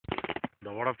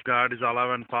The word of God is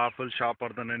alive and powerful, sharper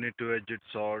than any two-edged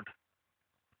sword,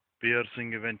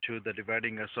 piercing even to the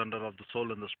dividing asunder of the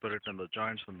soul and the spirit and the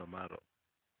joints and the marrow.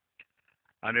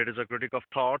 And it is a critic of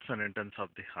thoughts and intents of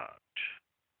the heart.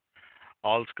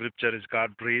 All scripture is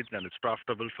God breathed and is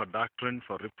profitable for doctrine,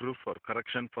 for reproof, for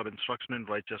correction, for instruction in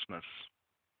righteousness,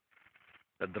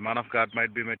 that the man of God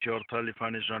might be mature, thoroughly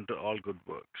furnished unto all good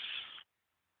works.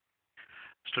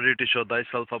 Study to show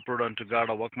thyself approved unto God,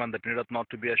 a workman that needeth not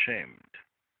to be ashamed,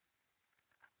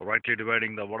 rightly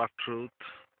dividing the word of truth,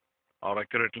 or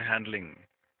accurately handling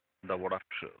the word of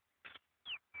truth.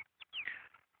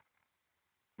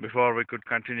 Before we could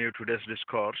continue today's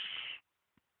discourse,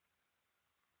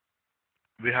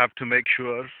 we have to make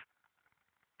sure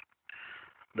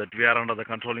that we are under the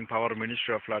controlling power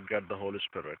ministry of Lord God, the Holy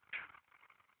Spirit.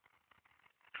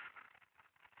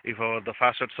 If the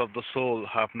facets of the soul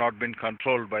have not been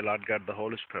controlled by Lord God, the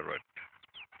Holy Spirit,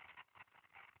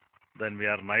 then we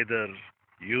are neither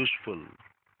useful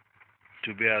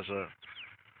to be as a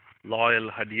loyal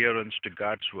adherence to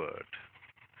God's word,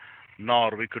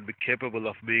 nor we could be capable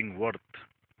of being worth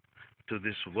to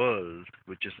this world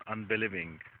which is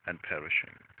unbelieving and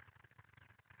perishing.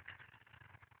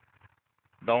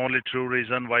 The only true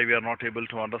reason why we are not able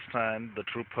to understand the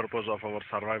true purpose of our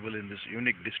survival in this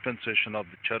unique dispensation of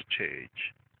the church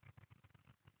age,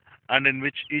 and in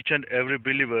which each and every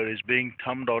believer is being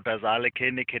termed out as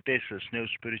aleke niketesis, new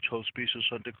spiritual species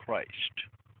unto Christ,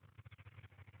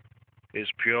 is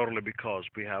purely because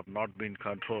we have not been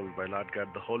controlled by Lord God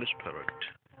the Holy Spirit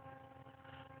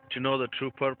to know the true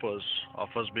purpose of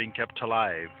us being kept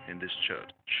alive in this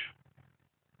church.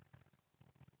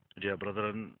 Dear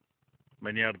brethren,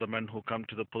 many are the men who come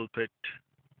to the pulpit,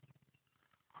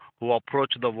 who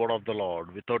approach the word of the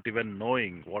Lord without even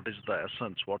knowing what is the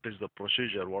essence, what is the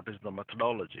procedure, what is the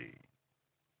methodology,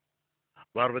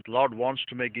 wherewith Lord wants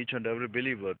to make each and every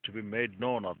believer to be made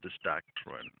known of this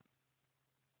doctrine.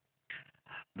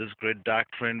 This great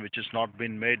doctrine which has not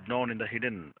been made known in the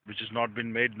hidden, which has not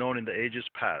been made known in the ages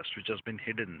past, which has been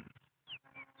hidden.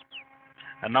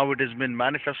 And now it has been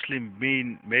manifestly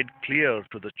been made clear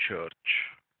to the church.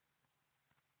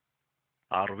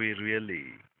 Are we really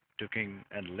looking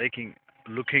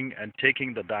and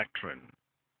taking the doctrine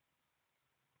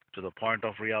to the point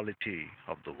of reality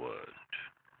of the word?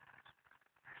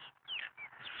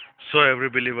 So every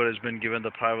believer has been given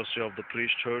the privacy of the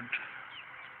priesthood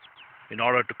in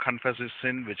order to confess his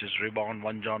sin, which is rebound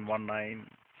 1 John 1:9,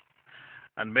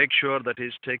 and make sure that he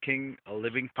is taking a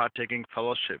living, partaking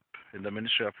fellowship in the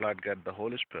ministry of Lord God, the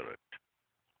Holy Spirit,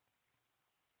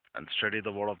 and study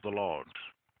the word of the Lord,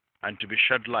 and to be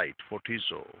shed light,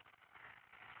 photizo,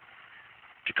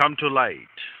 to come to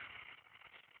light,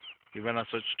 even as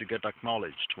such to get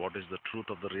acknowledged what is the truth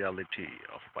of the reality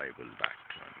of Bible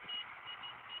doctrine.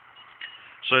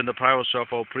 So in the privacy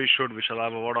of our priesthood, we shall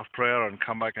have a word of prayer and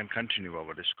come back and continue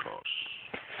our discourse.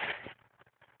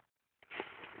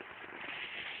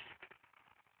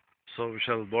 So we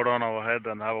shall bow down our head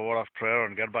and have a word of prayer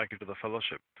and get back into the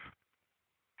fellowship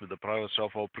with the privacy of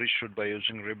our priesthood by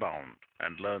using rebound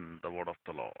and learn the word of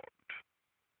the Lord.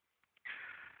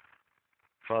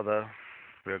 Father,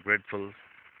 we are grateful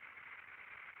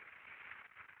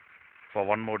for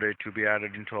one more day to be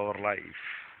added into our life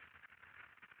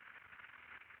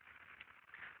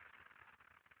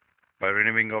by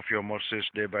renewing of your mercies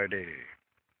day by day.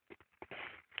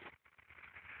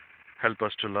 Help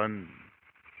us to learn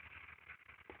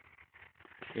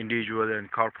individually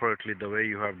and corporately the way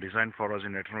you have designed for us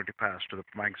in eternity past to the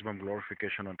maximum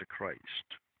glorification unto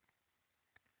Christ,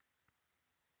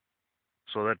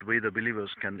 so that we, the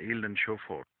believers, can yield and show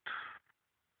forth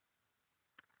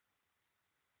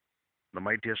the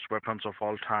mightiest weapons of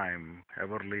all time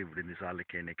ever lived in this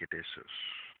aleke niketesis.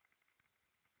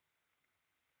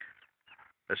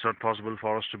 It's not possible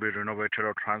for us to be renovated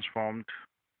or transformed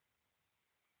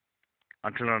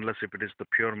until and unless if it is the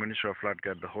pure ministry of Lord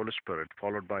God, the Holy Spirit,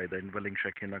 followed by the indwelling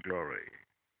Shekinah glory.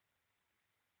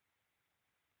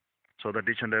 So that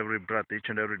each and every breath, each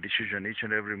and every decision, each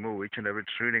and every move, each and every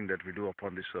treading that we do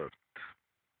upon this earth,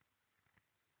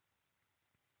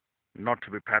 not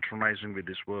to be patronizing with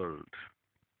this world,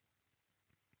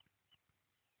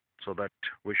 so that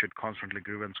we should constantly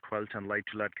grieve and squelch and light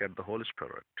to Lord God, the Holy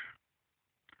Spirit,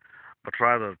 but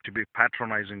rather to be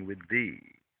patronizing with Thee,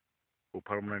 who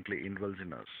permanently indwells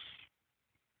in us,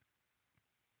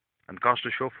 and cause to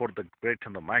show forth the great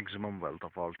and the maximum wealth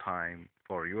of all time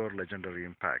for your legendary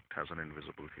impact as an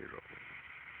invisible hero.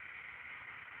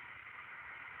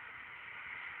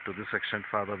 To this extent,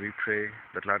 Father, we pray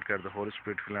that Lord God, the Holy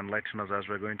Spirit, will enlighten us as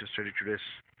we're going to study today's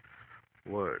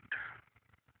word.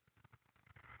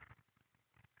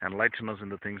 Enlighten us in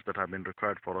the things that have been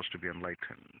required for us to be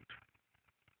enlightened,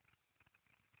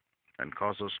 and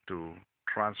cause us to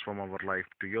transform our life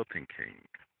to your thinking,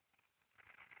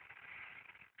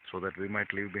 so that we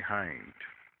might leave behind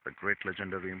the great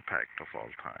legendary impact of all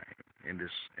time in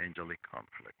this angelic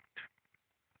conflict.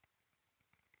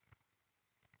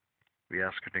 We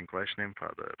ask it in Christ's name,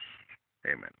 Father.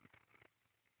 Amen.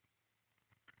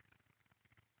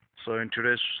 So in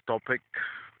today's topic,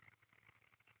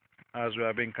 as we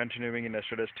have been continuing in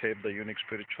yesterday's tape, the unique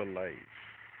spiritual life,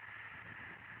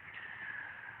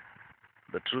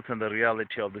 the truth and the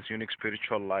reality of this unique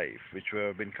spiritual life, which we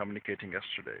have been communicating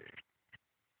yesterday.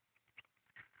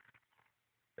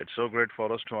 It's so great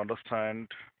for us to understand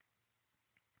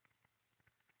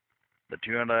that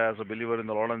you and I, as a believer in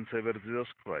the Lord and Savior Jesus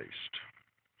Christ,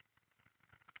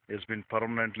 has been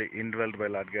permanently indwelt by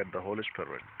Lord God, the Holy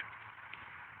Spirit.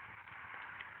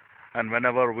 And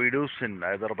whenever we do sin,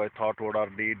 either by thought, word, or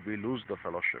deed, we lose the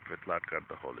fellowship with Lord God,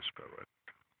 the Holy Spirit.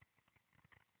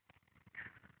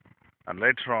 And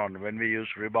later on, when we use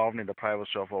rebound in the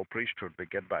privacy of our priesthood, we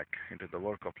get back into the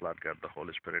work of Lord God, the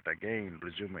Holy Spirit, again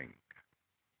resuming.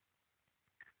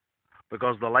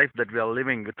 Because the life that we are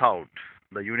living without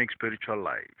the unique spiritual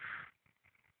life,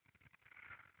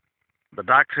 the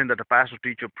doctrine that a pastor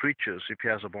teacher preaches, if he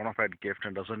has a bona fide gift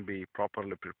and doesn't be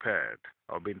properly prepared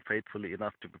or been faithfully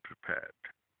enough to be prepared,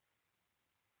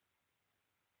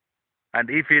 and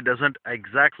if he doesn't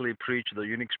exactly preach the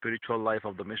unique spiritual life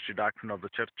of the mystery doctrine of the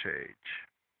church age,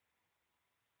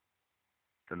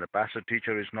 then the pastor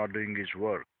teacher is not doing his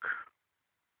work,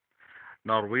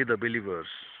 nor we the believers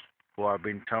who are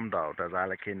being termed out as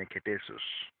alekene ketesis.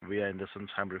 We are, in the sense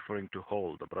I'm referring to,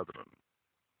 whole, the brethren,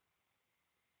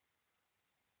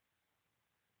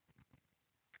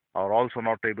 are also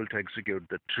not able to execute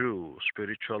the true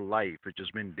spiritual life which has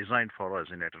been designed for us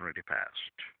in eternity past.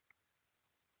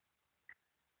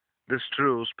 This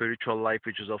true spiritual life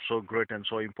which is of so great and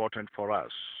so important for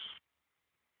us,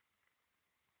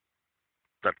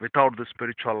 that without this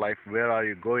spiritual life, where are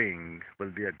you going, will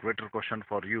be a greater question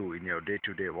for you in your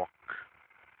day-to-day walk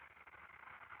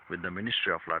with the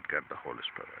ministry of Lord God, the Holy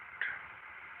Spirit.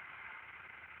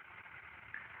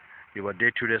 Your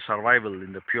day-to-day survival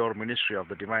in the pure ministry of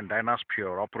the divine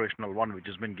dynasphere, operational one which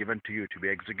has been given to you to be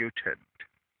executed,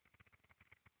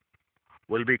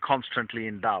 will be constantly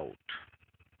in doubt.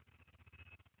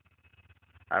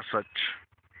 As such,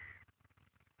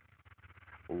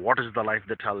 what is the life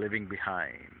that you are living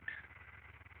behind?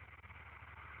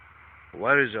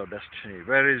 Where is your destiny?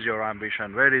 Where is your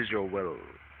ambition? Where is your will?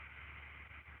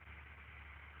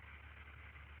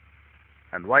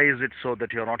 And why is it so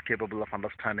that you are not capable of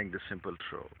understanding this simple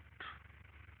truth?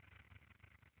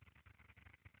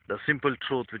 The simple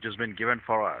truth which has been given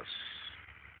for us,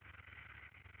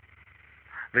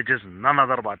 which is none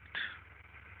other but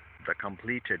the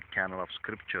completed canon of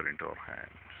Scripture into our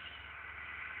hands.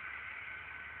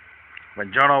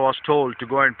 When Jonah was told to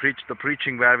go and preach the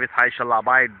preaching wherewith I shall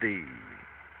abide thee,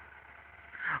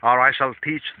 or I shall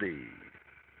teach thee,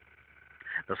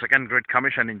 the second great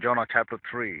commission in Jonah chapter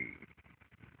 3,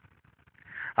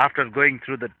 after going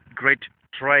through the great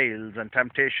trials and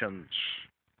temptations,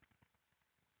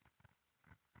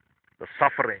 the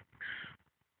sufferings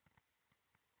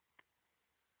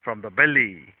from the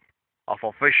belly of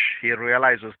a fish, he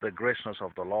realizes the graciousness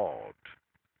of the Lord.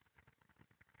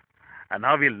 And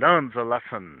now he learns a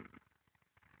lesson.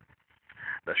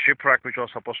 The shipwreck which was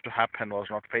supposed to happen was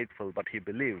not faithful, but he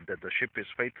believed that the ship is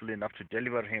faithful enough to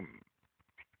deliver him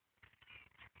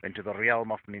into the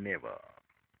realm of Nineveh.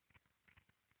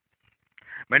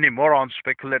 Many morons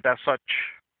speculate as such.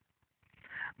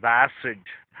 The acid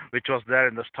which was there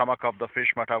in the stomach of the fish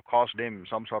might have caused him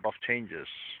some sort of changes.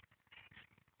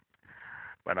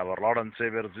 When our Lord and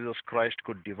Savior Jesus Christ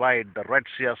could divide the Red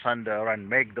Sea asunder and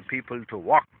make the people to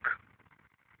walk,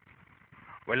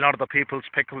 will not the people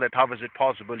speculate how is it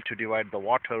possible to divide the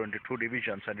water into two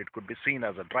divisions and it could be seen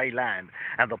as a dry land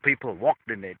and the people walked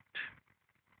in it?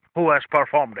 Who has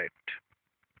performed it?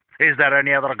 Is there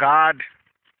any other God?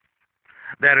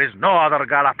 There is no other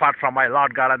God apart from my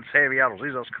Lord God and Savior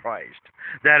Jesus Christ.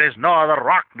 There is no other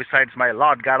rock besides my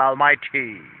Lord God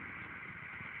Almighty.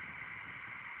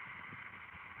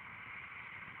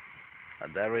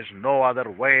 And there is no other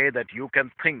way that you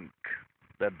can think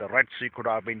that the Red Sea could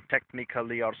have been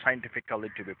technically or scientifically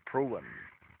to be proven.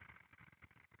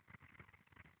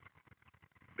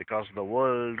 Because the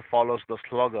world follows the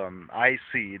slogan, I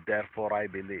see, therefore I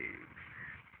believe.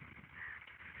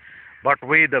 But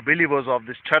we, the believers of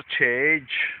this church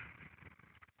age,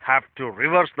 have to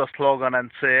reverse the slogan and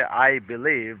say, I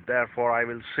believe, therefore I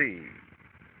will see.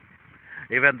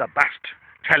 Even the best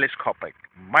telescopic,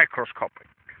 microscopic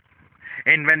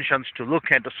inventions to look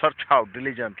and to search out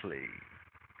diligently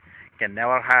can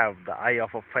never have the eye of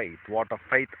a faith. What a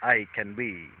faith eye can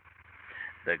be,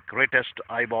 the greatest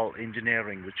eyeball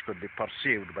engineering which could be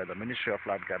perceived by the ministry of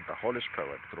Lord God, the Holy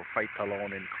Spirit, through faith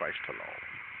alone in Christ alone.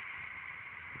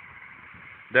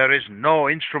 There is no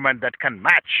instrument that can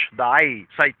match the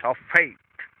eyesight of faith.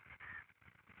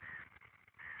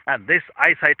 And this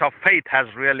eyesight of faith has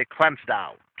really cleansed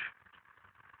out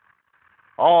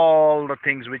all the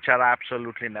things which are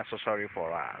absolutely necessary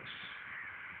for us.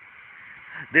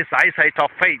 This eyesight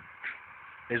of faith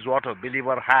is what a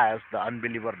believer has, the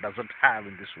unbeliever doesn't have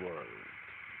in this world.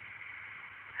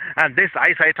 And this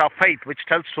eyesight of faith which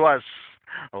tells to us,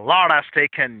 Lord has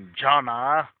taken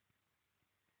Jonah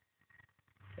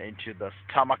into the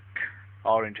stomach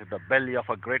or into the belly of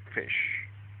a great fish,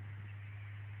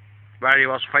 where he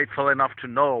was faithful enough to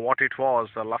know what it was,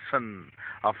 a lesson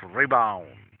of rebound,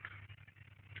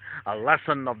 a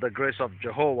lesson of the grace of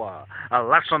Jehovah, a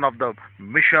lesson of the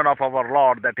mission of our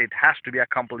Lord, that it has to be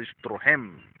accomplished through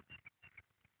him.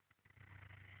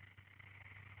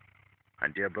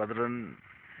 And dear brethren,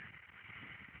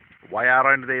 why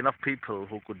aren't there enough people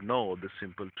who could know this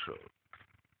simple truth?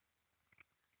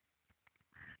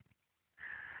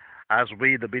 As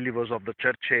we, the believers of the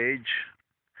church age,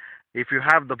 if you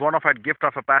have the bona fide gift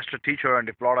of a pastor teacher, and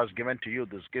if Lord has given to you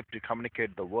this gift to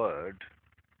communicate the word,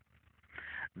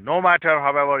 no matter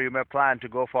however you may plan to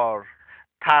go for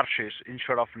Tarshish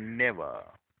instead of Nineveh,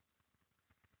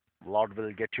 Lord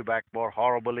will get you back more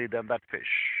horribly than that fish.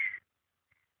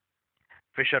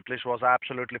 Fish at least was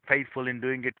absolutely faithful in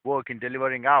doing its work in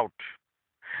delivering out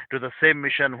to the same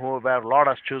mission where Lord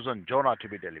has chosen Jonah to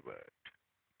be delivered.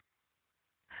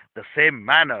 The same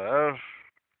manner,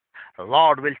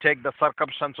 Lord will take the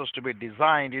circumstances to be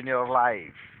designed in your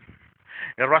life,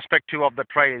 irrespective of the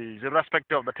trials,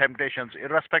 irrespective of the temptations,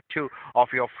 irrespective of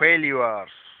your failures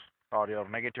or your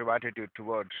negative attitude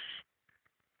towards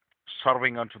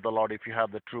serving unto the Lord, if you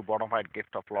have the true bona fide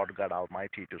gift of Lord God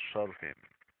Almighty to serve him.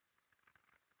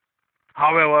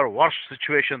 However worst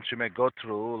situations you may go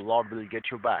through, Lord will get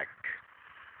you back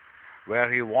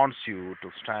where he wants you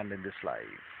to stand in this life.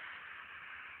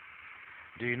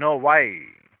 Do you know why?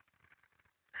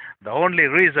 The only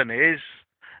reason is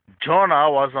Jonah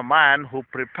was a man who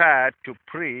prepared to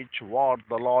preach what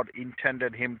the Lord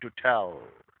intended him to tell.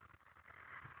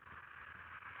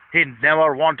 He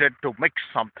never wanted to mix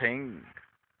something.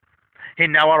 He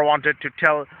never wanted to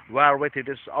tell wherewith it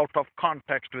is out of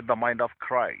context with the mind of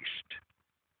Christ.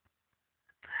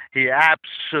 He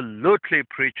absolutely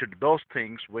preached those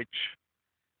things which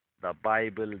the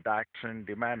Bible doctrine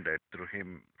demanded through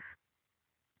him.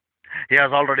 He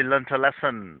has already learnt a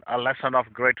lesson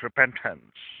of great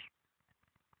repentance,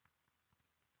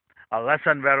 a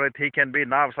lesson wherewith he can be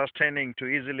now sustaining to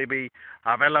easily be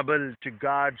available to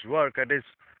God's work at his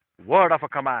word of a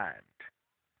command.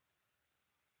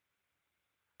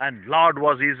 And Lord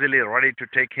was easily ready to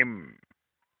take him.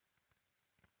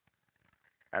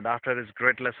 And after his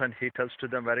great lesson, he tells to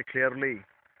them very clearly,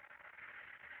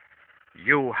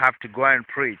 you have to go and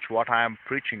preach what I am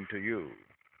preaching to you.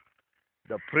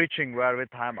 The preaching wherewith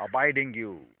I am abiding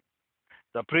you.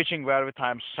 The preaching wherewith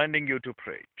I am sending you to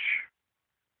preach.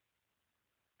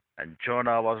 And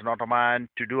Jonah was not a man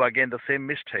to do again the same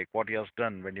mistake what he has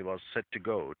done when he was set to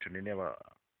go to Nineveh.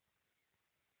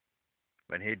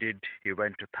 When he did, he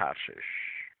went to Tarshish.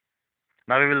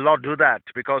 Now he will not do that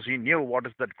because he knew what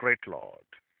is that great Lord.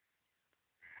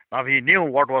 Now he knew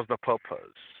what was the purpose.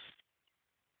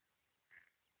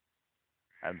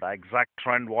 And the exact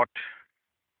trend what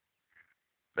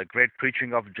the great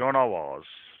preaching of Jonah was,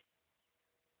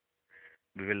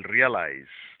 we will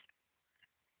realize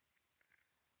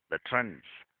the trends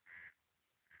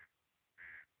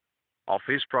of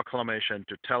his proclamation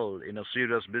to tell in a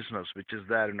serious business which is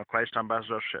there in a Christ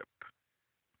ambassadorship,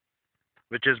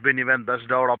 which has been even thus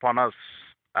out upon us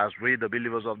as we, the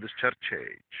believers of this church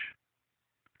age.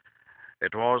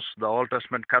 It was the Old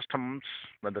Testament customs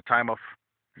when the time of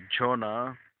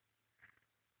Jonah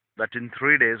that in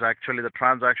 3 days actually the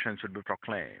transaction should be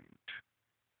proclaimed.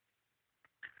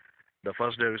 The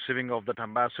first day receiving of that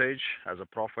ambassage as a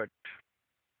prophet.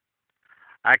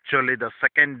 Actually, the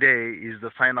second day is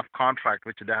the sign of contract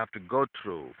which they have to go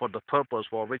through for the purpose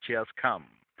for which he has come.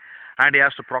 And he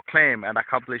has to proclaim and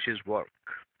accomplish his work.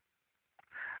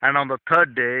 And on the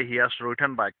third day, he has to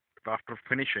return back after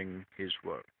finishing his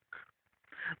work.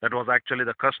 That was actually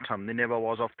the custom. Nineveh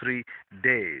was of 3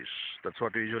 days. That's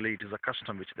what usually it is a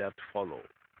custom which they have to follow.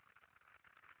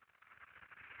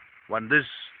 When this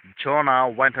Jonah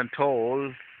went and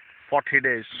told 40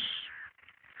 days,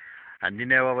 and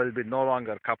Nineveh will be no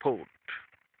longer kaput.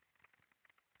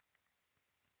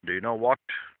 Do you know what?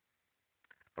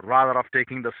 Rather of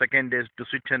taking the second day to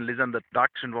sit and listen the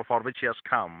doctrine for which he has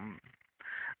come,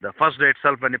 the first day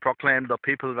itself when he proclaimed, the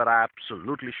people were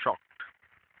absolutely shocked,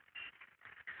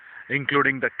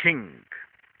 including the king.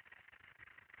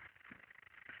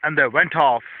 And they went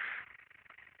off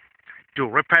to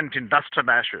repent in dust and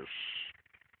ashes.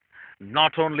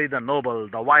 Not only the noble,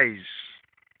 the wise.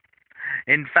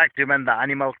 In fact, even the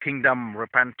animal kingdom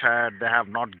repented. They have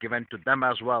not given to them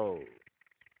as well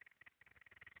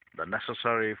the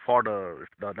necessary fodder,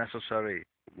 the necessary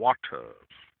water.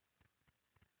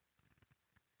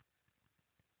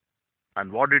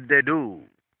 And what did they do?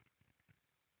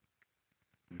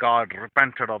 God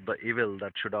repented of the evil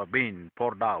that should have been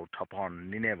poured out upon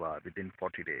Nineveh within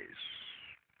 40 days.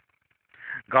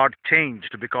 God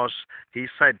changed because he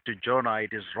said to Jonah,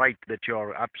 it is right that you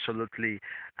are absolutely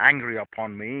angry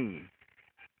upon me.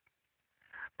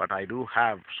 But I do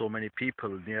have so many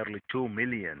people, nearly 2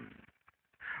 million,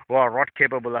 who are not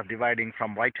capable of dividing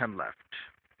from right and left.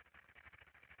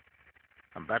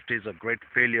 And that is a great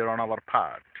failure on our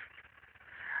part,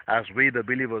 as we, the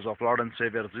believers of Lord and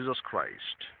Savior Jesus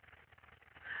Christ,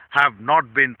 have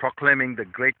not been proclaiming the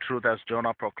great truth as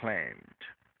Jonah proclaimed,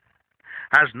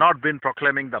 has not been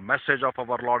proclaiming the message of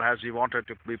our Lord as he wanted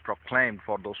to be proclaimed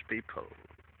for those people.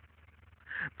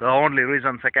 The only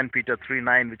reason 2 Peter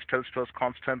 3:9, which tells to us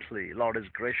constantly, Lord is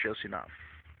gracious enough,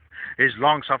 he is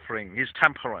long-suffering, he is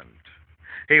temperate,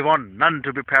 he wants none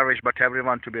to be perished but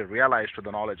everyone to be realized to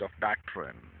the knowledge of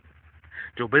doctrine,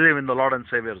 to believe in the Lord and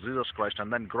Savior Jesus Christ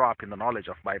and then grow up in the knowledge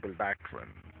of Bible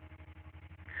doctrine.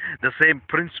 The same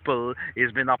principle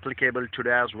is been applicable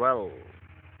today as well.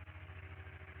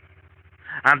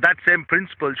 And that same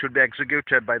principle should be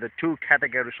executed by the two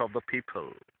categories of the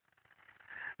people.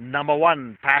 Number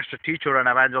one, pastor, teacher, and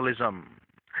evangelism.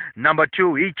 Number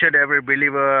two, each and every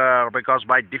believer, because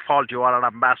by default you are an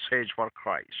ambassador for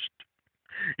Christ.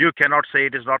 You cannot say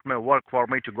it is not my work for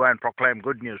me to go and proclaim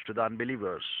good news to the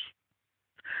unbelievers.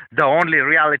 The only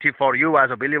reality for you as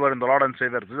a believer in the Lord and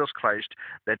Savior Jesus Christ,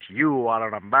 that you are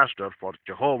an ambassador for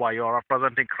Jehovah. You are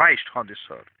representing Christ on this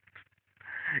earth.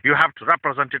 You have to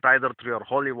represent it either through your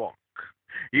holy walk.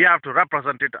 You have to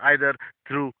represent it either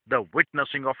through the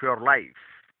witnessing of your life.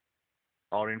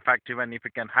 Or in fact, even if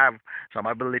you can have some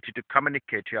ability to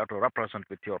communicate, you have to represent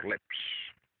with your lips.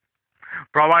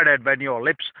 Provided when your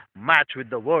lips match with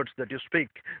the words that you speak,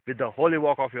 with the holy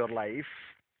walk of your life,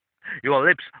 your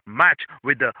lips match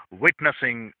with the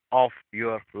witnessing of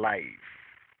your life.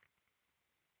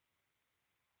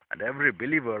 And every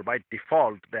believer, by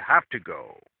default, they have to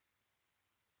go.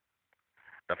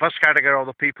 The first category of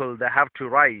the people, they have to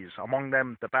rise. Among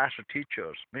them, the pastor,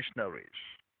 teachers, missionaries.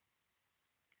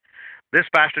 These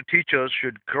pastor teachers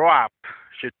should grow up,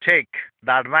 should take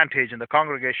the advantage in the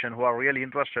congregation who are really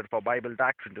interested for Bible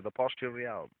doctrine to the positive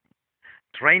realm.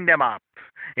 Train them up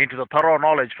into the thorough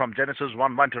knowledge from Genesis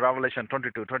 1:1 to Revelation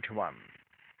 22:21.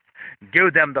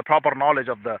 Give them the proper knowledge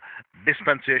of the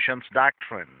dispensations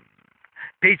doctrine.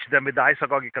 Teach them with the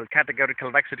isagogical,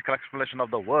 categorical, lexical explanation of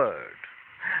the word,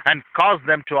 and cause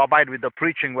them to abide with the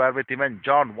preaching wherewith even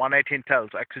John 1:18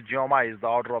 tells, exegoma is the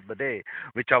order of the day,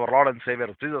 which our Lord and Savior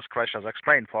Jesus Christ has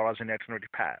explained for us in eternity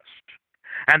past.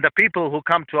 And the people who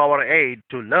come to our aid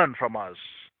to learn from us,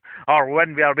 or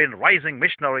when we have been rising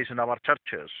missionaries in our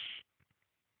churches,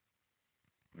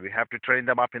 we have to train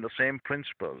them up in the same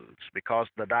principles, because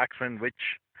the doctrine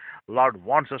which Lord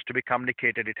wants us to be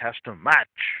communicated, it has to match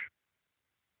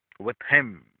with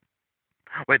Him,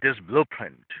 with His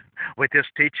blueprint, with His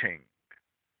teaching.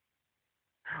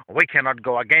 We cannot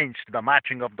go against the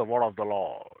matching of the word of the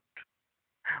Lord.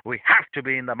 We have to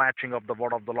be in the matching of the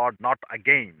word of the Lord, not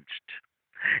against.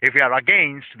 If we are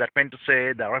against, that meant to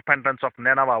say the repentance of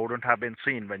Nineveh wouldn't have been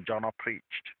seen when Jonah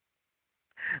preached.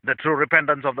 The true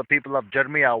repentance of the people of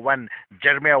Jeremiah, when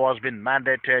Jeremiah was being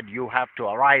mandated, you have to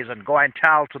arise and go and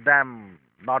tell to them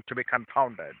not to be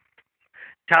confounded.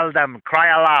 Tell them, cry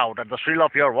aloud at the shrill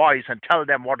of your voice and tell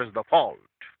them what is the fault.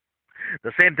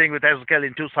 The same thing with Ezekiel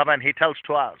in 2:7, he tells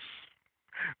to us,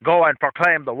 go and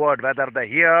proclaim the word, whether they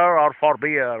hear or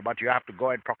forbear, but you have to go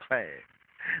and proclaim.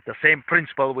 The same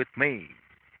principle with me.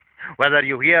 Whether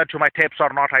you hear to my tapes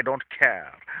or not, I don't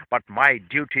care. But my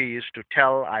duty is to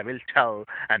tell, I will tell,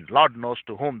 and Lord knows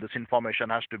to whom this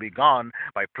information has to be gone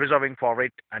by preserving for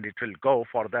it, and it will go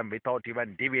for them without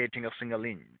even deviating a single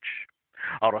inch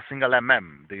or a single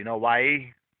mm. Do you know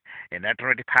why? In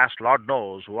eternity past, Lord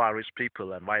knows who are His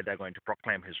people and why they're going to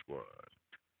proclaim His word.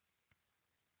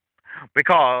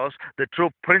 Because the true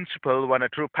principle, when a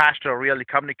true pastor really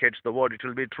communicates the word, it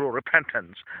will be true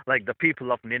repentance, like the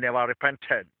people of Nineveh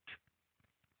repented.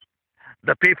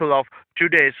 The people of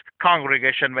today's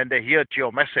congregation, when they hear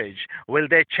your message, will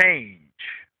they change?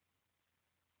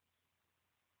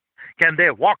 Can they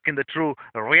walk in the true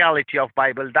reality of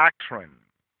Bible doctrine?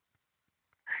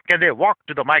 Can they walk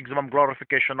to the maximum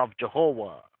glorification of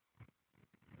Jehovah?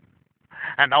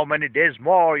 And how many days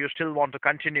more you still want to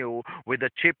continue with the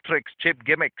cheap tricks, cheap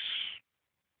gimmicks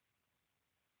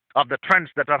of the trends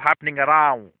that are happening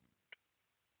around,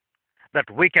 that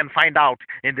we can find out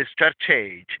in this church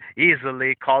age,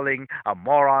 easily calling a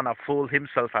moron, a fool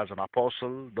himself as an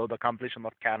apostle, though the completion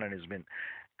of canon has been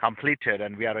completed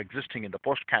and we are existing in the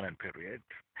post-canon period.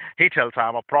 He tells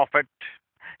I'm a prophet.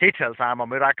 He tells I'm a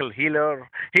miracle healer.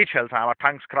 He tells I'm a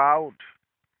tongues crowd.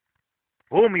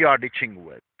 Whom you are ditching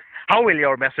with? How will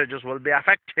your messages will be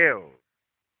effective?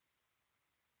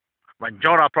 When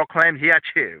Jonah proclaimed, he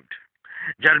achieved.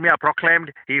 Jeremiah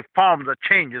proclaimed, he formed the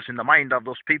changes in the mind of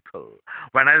those people.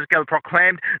 When Ezekiel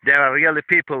proclaimed, there were really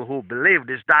people who believed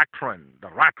his doctrine, the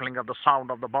rattling of the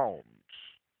sound of the bones.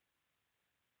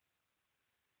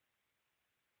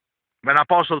 When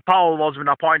Apostle Paul was been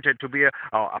appointed to be an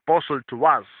apostle to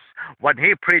us, when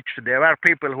he preached, there were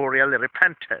people who really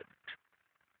repented.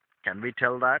 Can we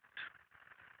tell that?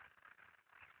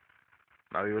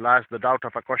 Now you will ask the doubt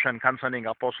of a question concerning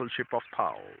apostleship of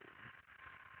Paul.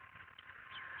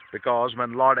 Because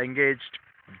when Lord engaged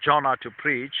Jonah to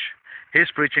preach, his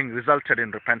preaching resulted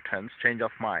in repentance, change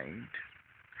of mind.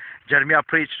 Jeremiah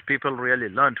preached, people really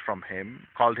learned from him,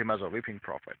 called him as a weeping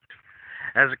prophet.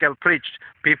 Ezekiel preached,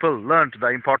 people learned the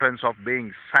importance of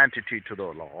being sanctity to the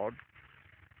Lord.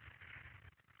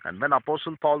 And when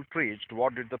Apostle Paul preached,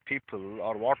 what did the people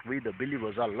or what we the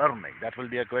believers are learning? That will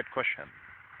be a great question.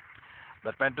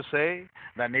 That meant to say,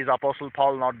 then is Apostle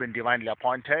Paul not been divinely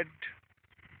appointed?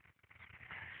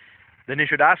 Then you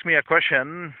should ask me a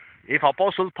question. If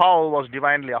Apostle Paul was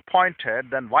divinely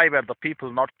appointed, then why were the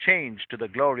people not changed to the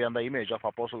glory and the image of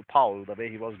Apostle Paul the way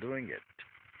he was doing it?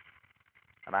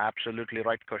 An absolutely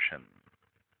right question.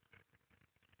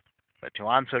 But to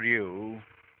answer you,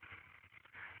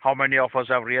 how many of us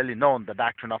have really known the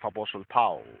doctrine of Apostle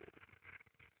Paul?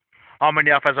 How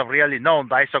many of us have really known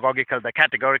the isagogical, the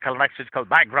categorical, and exegetical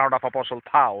background of Apostle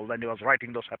Paul when he was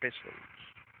writing those epistles?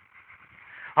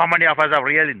 How many of us have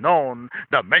really known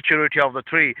the maturity of the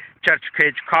three church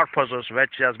age corpuses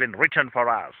which has been written for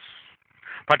us,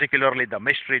 particularly the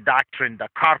mystery doctrine, the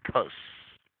corpus,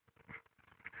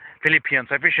 Philippians,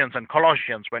 Ephesians, and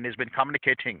Colossians when he's been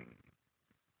communicating?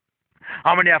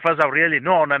 How many of us have really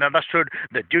known and understood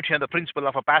the duty and the principle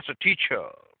of a pastor teacher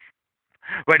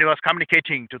when he was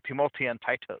communicating to Timothy and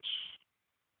Titus?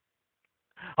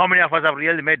 How many of us have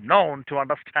really made known to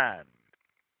understand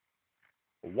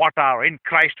what are in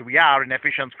Christ we are in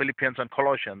Ephesians, Philippians, and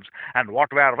Colossians, and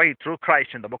what were we through Christ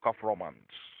in the book of Romans?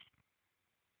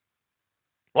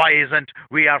 Why isn't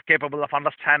we are capable of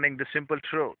understanding the simple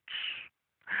truths?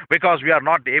 Because we are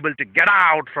not able to get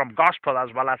out from gospel as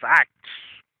well as Acts,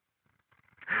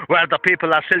 where the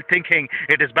people are still thinking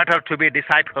it is better to be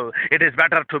disciple, it is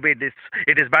better to be this,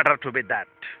 it is better to be that.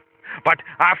 But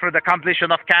after the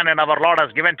completion of canon, our Lord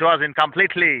has given to us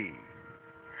incompletely.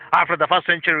 After the first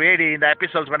century AD, in the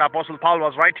epistles when Apostle Paul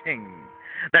was writing,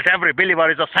 that every believer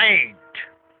is a saint.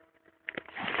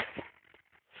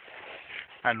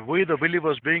 And we the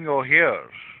believers being over here,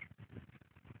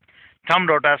 termed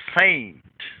out as saint,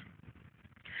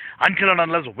 until and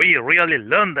unless we really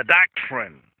learn the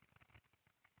doctrine,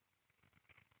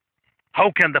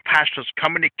 how can the pastors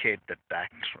communicate the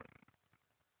doctrine?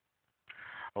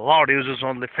 The Lord uses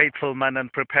only faithful men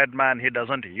and prepared man. He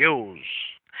doesn't use.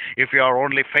 If you are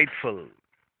only faithful,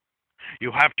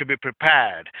 you have to be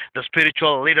prepared. The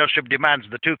spiritual leadership demands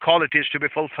the two qualities to be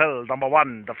fulfilled. Number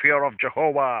one, the fear of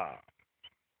Jehovah.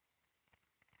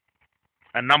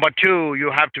 And number two,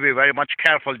 you have to be very much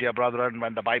careful, dear brethren,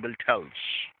 when the Bible tells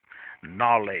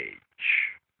knowledge.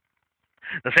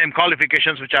 The same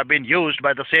qualifications which have been used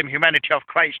by the same humanity of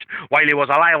Christ while he was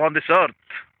alive on this earth.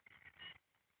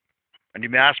 And you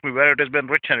may ask me where it has been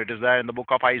written. It is there in the book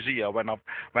of Isaiah, when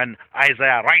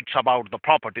Isaiah writes about the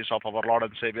properties of our Lord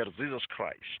and Savior Jesus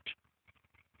Christ.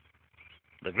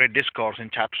 The great discourse in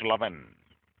chapter 11.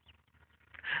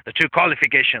 The two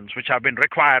qualifications which have been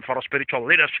required for a spiritual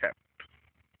leadership.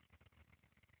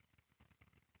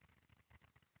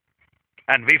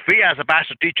 And if we as a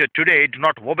pastor teacher today do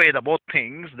not obey the both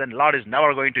things, then Lord is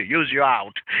never going to use you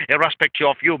out, irrespective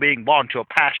of you being born to a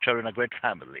pastor in a great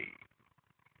family.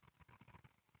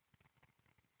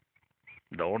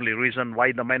 The only reason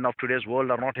why the men of today's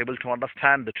world are not able to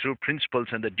understand the true principles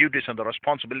and the duties and the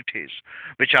responsibilities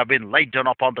which have been laid down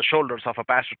upon the shoulders of a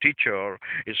pastor teacher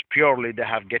is purely they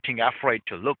have getting afraid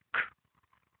to look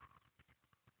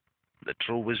the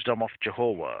true wisdom of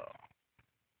Jehovah.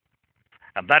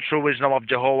 And that true wisdom of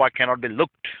Jehovah cannot be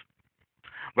looked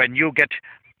when you get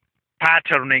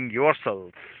patterning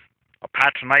yourself or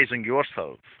patronizing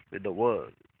yourself with the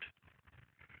world.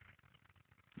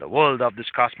 The world of this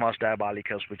cosmos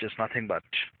diabolicus, which is nothing but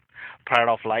pride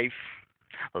of life,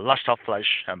 lust of flesh,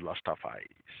 and lust of eyes.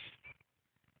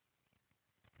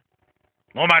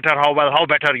 No matter how well, how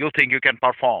better you think you can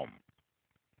perform,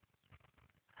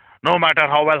 no matter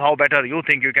how well, how better you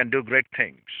think you can do great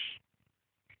things,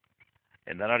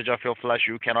 in the energy of your flesh,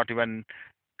 you cannot even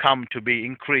come to be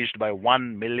increased by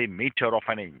 1 millimeter of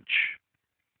an inch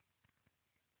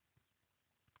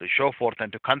to show forth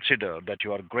and to consider that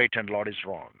you are great and Lord is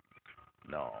wrong.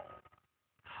 No.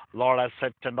 Lord has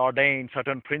set and ordained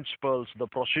certain principles, the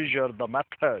procedure, the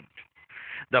method,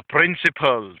 the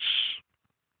principles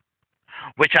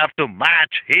which have to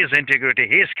match His integrity,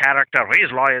 His character,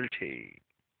 His loyalty.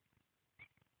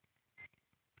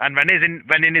 And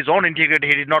when in His own integrity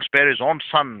He did not spare His own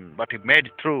Son, but He made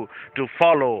it through to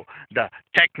follow the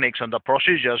techniques and the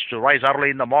procedures to rise early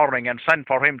in the morning and send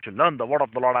for Him to learn the word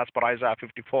of the Lord as per Isaiah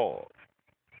 54.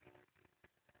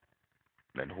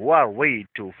 Then who are we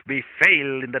to be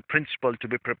failed in that principle to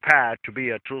be prepared to be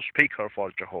a true speaker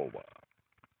for Jehovah?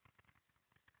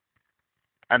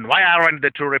 And why aren't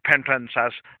the true repentance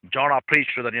as Jonah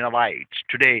preached to the Ninevites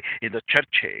today in the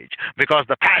church age? Because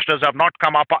the pastors have not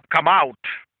come out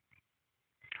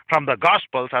from the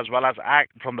Gospels as well as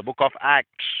from the book of Acts.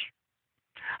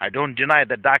 I don't deny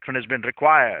that doctrine has been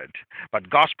required, but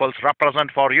Gospels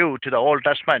represent for you to the Old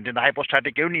Testament in the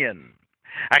hypostatic union.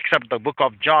 Except the book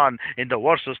of John in the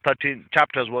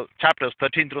chapters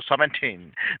 13 through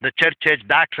 17, the church age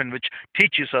doctrine which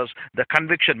teaches us the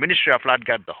conviction ministry of Lord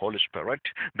God the Holy Spirit,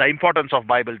 the importance of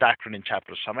Bible doctrine in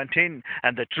chapter 17,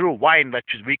 and the true wine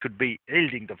which we could be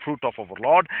yielding the fruit of our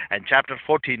Lord, and chapter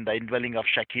 14, the indwelling of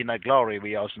Shekinah glory,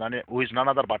 who is none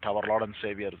other but our Lord and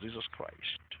Savior Jesus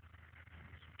Christ.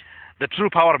 The true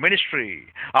power ministry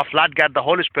of Lord God the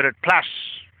Holy Spirit plus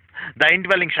the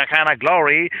indwelling Shekinah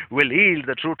glory will yield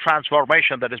the true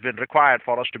transformation that has been required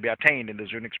for us to be attained in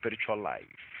this unique spiritual life.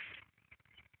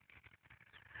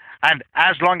 And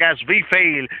as long as we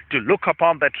fail to look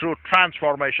upon the true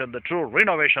transformation, the true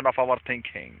renovation of our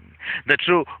thinking, the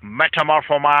true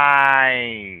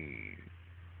metamorphomai,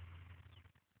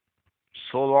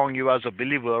 so long you as a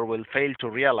believer will fail to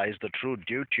realize the true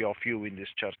duty of you in this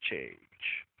church age.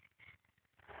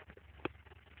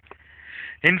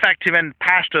 In fact, even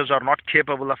pastors are not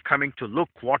capable of coming to look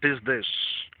what is this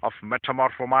of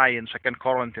metamorphomai in 2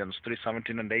 Corinthians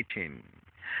 3:17 and 18.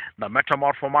 The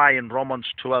metamorphomai in Romans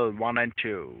 12:1 and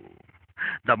 2.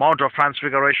 The Mount of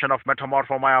Transfiguration of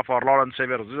metamorphomai of our Lord and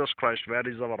Savior Jesus Christ, where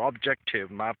is our objective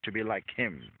not to be like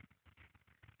Him.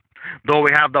 Though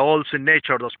we have the old sin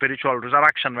nature, the spiritual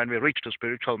resurrection when we reach to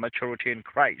spiritual maturity in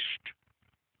Christ.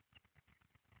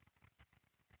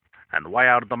 And why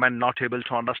are the men not able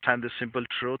to understand this simple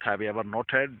truth? Have you ever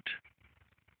noted?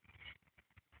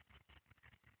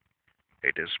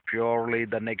 It is purely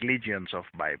the negligence of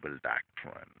Bible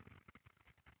doctrine.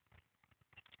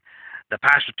 The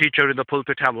pastor teacher in the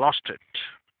pulpit have lost it.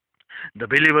 The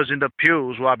believers in the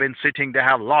pews who have been sitting, they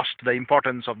have lost the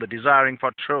importance of the desiring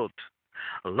for truth,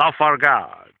 love for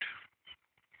God.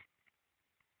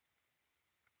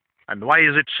 And why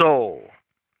is it so?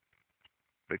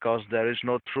 Because there is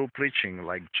no true preaching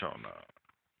like Jonah.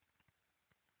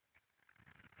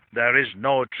 There is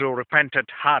no true repentant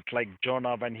heart like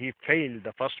Jonah when he failed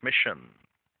the first mission,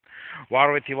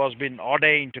 wherewith he was being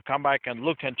ordained to come back and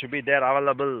look and to be there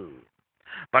available.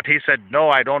 But he said,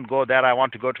 no, I don't go there. I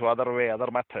want to go to other way, other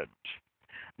method.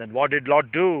 Then what did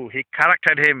Lord do? He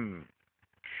corrected him.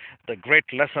 The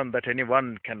great lesson that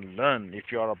anyone can learn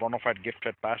if you are a bona fide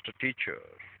gifted pastor teacher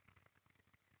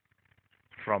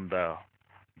from the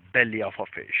belly of a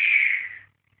fish.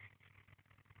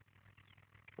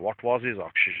 What was his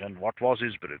oxygen? What was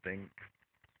his breathing?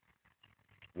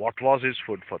 What was his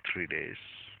food for 3 days?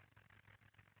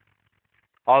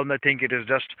 All may think it is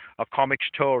just a comic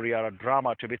story or a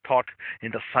drama to be taught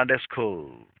in the Sunday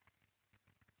school.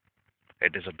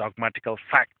 It is a dogmatical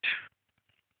fact.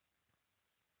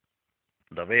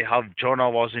 The way how Jonah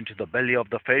was into the belly of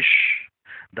the fish,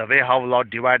 the way how Lord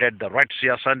divided the Red Sea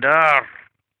asunder.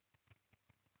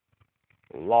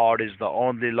 Lord is the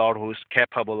only Lord who is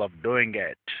capable of doing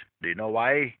it. Do you know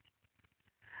why?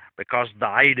 Because the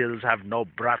idols have no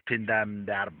breath in them.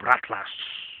 They are breathless.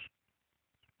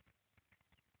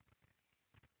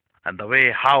 And the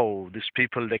way how these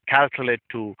people they calculate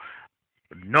to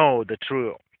know the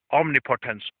true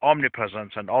omnipotence,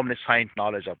 omnipresence, and omniscient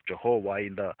knowledge of Jehovah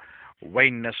in the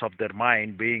vainness of their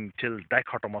mind, being till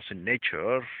dichotomous in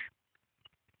nature,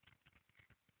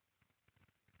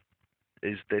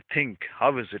 is they think,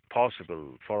 how is it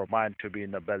possible for a man to be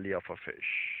in the belly of a fish?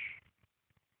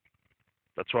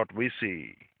 That's what we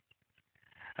see.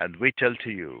 And we tell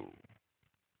to you,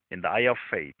 in the eye of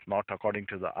faith, not according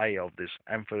to the eye of this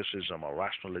empiricism or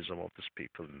rationalism of these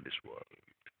people in this world.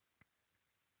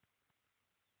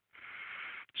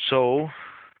 So,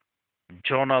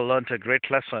 Jonah learnt a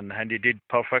great lesson and he did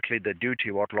perfectly the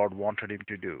duty what Lord wanted him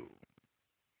to do.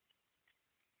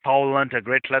 Paul learnt a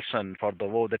great lesson for the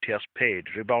woe that he has paid,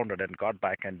 rebounded and got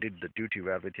back and did the duty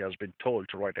wherewith he has been told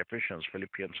to write Ephesians,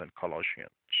 Philippians, and Colossians.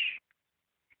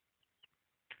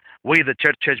 We, the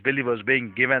church age believers,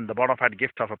 being given the bona fide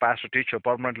gift of a pastor teacher,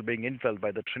 permanently being infilled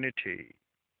by the Trinity,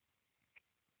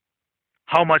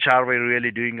 how much are we really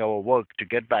doing our work to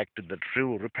get back to the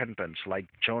true repentance like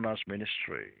Jonah's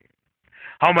ministry?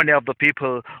 How many of the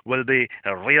people will be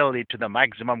really to the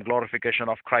maximum glorification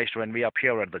of Christ when we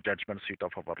appear at the judgment seat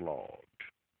of our Lord?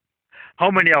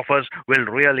 How many of us will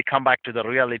really come back to the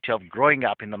reality of growing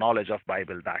up in the knowledge of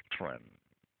Bible doctrine?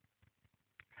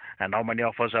 And how many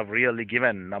of us have really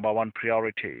given number one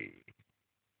priority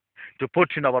to put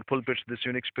in our pulpits this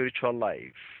unique spiritual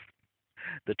life?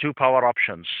 The two power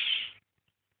options,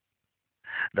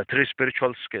 the three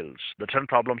spiritual skills, the 10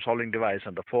 problem-solving device,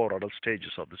 and the 4 adult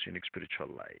stages of this unique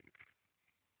spiritual life.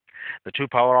 The two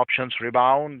power options,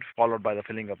 rebound, followed by the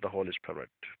filling of the Holy Spirit.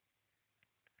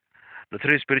 The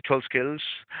 3 spiritual skills,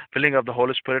 filling of the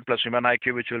Holy Spirit plus human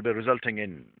IQ, which will be resulting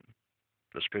in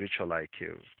the spiritual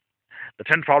IQ. The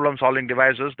 10 problem-solving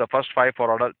devices, the first 5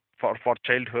 for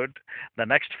childhood, the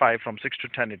next 5 from 6 to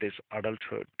 10, it is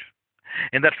adulthood.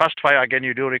 In that first 5, again,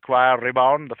 you do require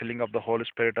rebound, the filling of the Holy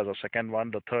Spirit as a second one.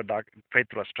 The third, faith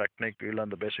thrust technique, you learn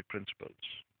the basic principles.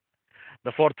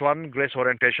 The fourth one, grace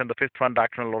orientation. The fifth one,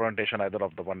 doctrinal orientation, either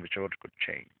of the one, whichever could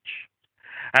change.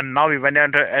 And now we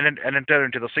enter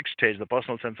into the sixth stage, the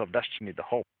personal sense of destiny, the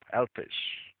hope, elpis,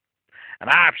 an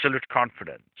absolute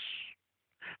confidence,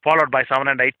 followed by 7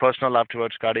 and 8, personal love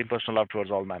towards God, impersonal love towards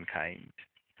all mankind.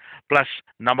 Plus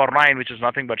number 9, which is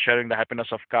nothing but sharing the happiness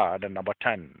of God, and number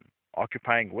 10,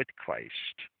 occupying with Christ,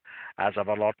 as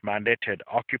our Lord mandated,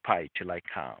 occupy till I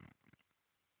come.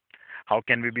 How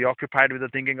can we be occupied with the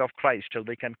thinking of Christ till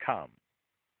we can come?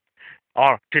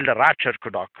 Or till the rapture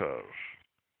could occur?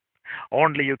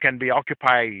 Only you can be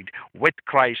occupied with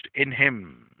Christ in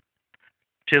Him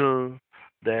till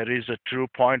there is a true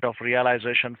point of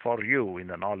realization for you in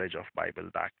the knowledge of Bible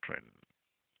doctrine.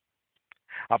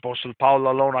 Apostle Paul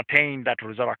alone attained that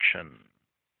resurrection.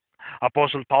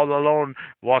 Apostle Paul alone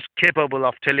was capable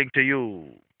of telling to you,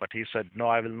 but he said, no,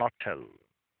 I will not tell,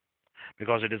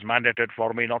 because it is mandated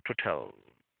for me not to tell.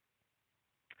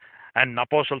 And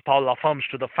Apostle Paul affirms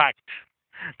to the fact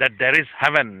that there is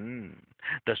heaven.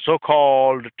 The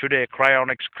so-called today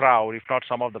cryonics crowd, if not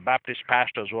some of the Baptist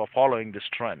pastors who are following this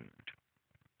trend,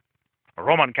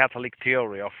 Roman Catholic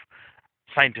theory of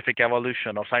scientific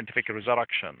evolution or scientific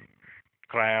resurrection,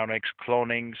 cryonics,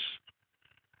 clonings,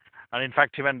 and in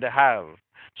fact even they have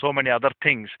so many other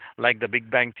things like the Big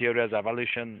Bang theory as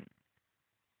evolution.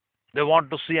 They want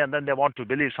to see and then they want to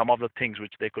believe some of the things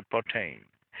which they could pertain.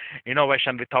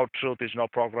 Innovation without truth is no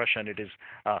progression. It is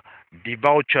a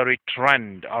debauchery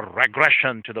trend or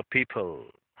regression to the people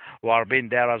who are being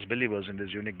there as believers in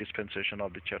this unique dispensation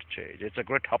of the church age. It's a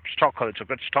great obstacle. It's a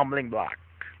great stumbling block.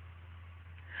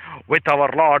 With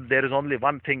our Lord, there is only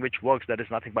one thing which works, that is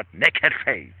nothing but naked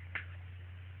faith.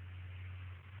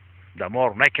 The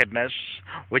more nakedness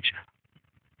which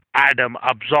Adam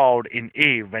absorbed in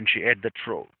Eve when she ate the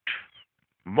fruit,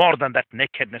 more than that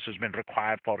nakedness has been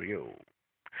required for you.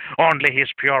 Only His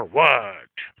pure word.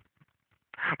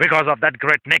 Because of that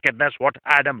great nakedness, what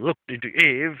Adam looked into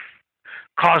Eve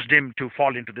caused him to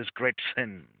fall into this great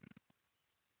sin.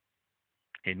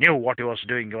 He knew what he was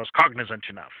doing. He was cognizant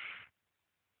enough.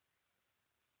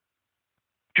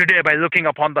 Today, by looking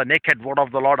upon the naked word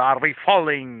of the Lord, are we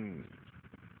falling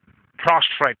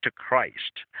prostrate to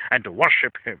Christ and to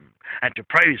worship Him and to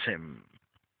praise Him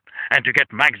and to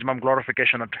get maximum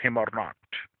glorification unto Him or not?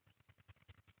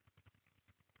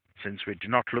 Since we do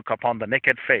not look upon the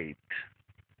naked faith,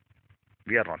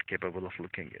 we are not capable of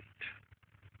looking it.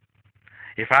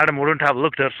 If Adam wouldn't have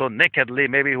looked her so nakedly,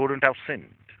 maybe he wouldn't have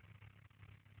sinned.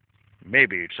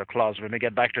 Maybe it's a clause when we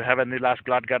get back to heaven, we'll ask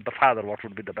God the Father what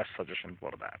would be the best suggestion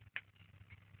for that.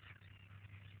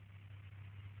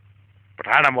 But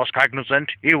Adam was cognizant,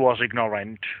 he was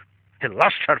ignorant. He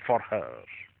lusted for her.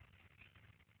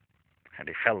 and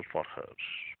he fell for hers.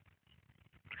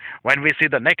 When we see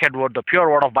the naked word, the pure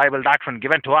word of Bible doctrine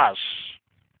given to us,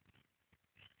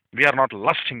 we are not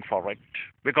lusting for it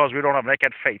because we don't have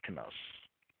naked faith in us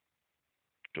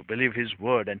to believe his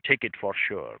word and take it for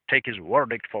sure, take his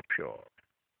verdict for pure.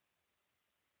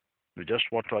 We just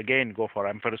want to again go for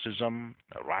empiricism,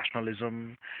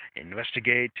 rationalism,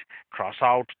 investigate, cross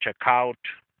out, check out,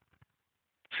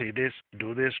 see this,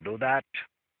 do that.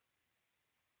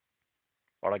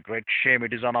 What a great shame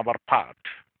it is on our part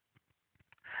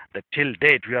that till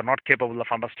date we are not capable of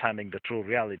understanding the true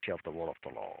reality of the word of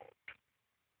the Lord.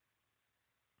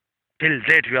 Till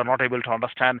date we are not able to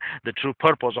understand the true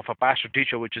purpose of a pastor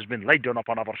teacher which has been laid down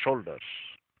upon our shoulders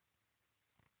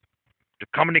to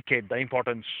communicate the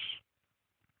importance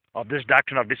of this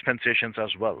doctrine of dispensations as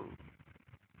well,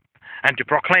 and to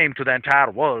proclaim to the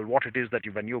entire world what it is that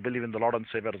when you believe in the Lord and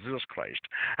Savior Jesus Christ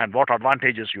and what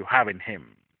advantages you have in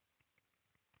him.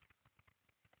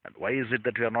 And why is it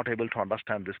that we are not able to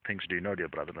understand these things, do you know, dear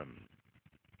brethren?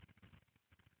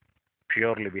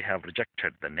 Purely we have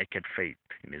rejected the naked faith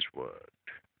in his word.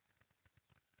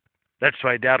 That's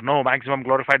why there are no maximum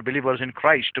glorified believers in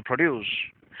Christ to produce,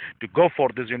 to go for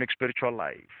this unique spiritual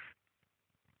life.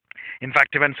 In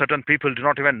fact, even certain people do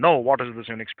not even know what is this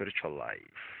unique spiritual life.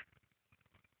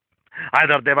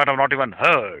 Either they might have not even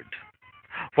heard.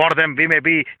 For them, we may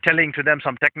be telling to them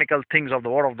some technical things of the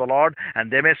word of the Lord,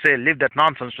 and they may say, leave that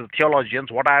nonsense to the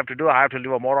theologians. What I have to do, I have to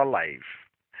live a moral life.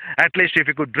 At least if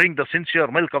you could drink the sincere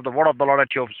milk of the word of the Lord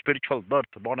at your spiritual birth,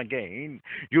 born again,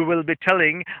 you will be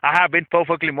telling, I have been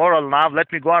perfectly moral now,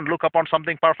 let me go and look upon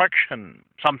something perfection,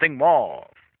 something more.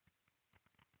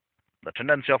 The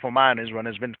tendency of a man is when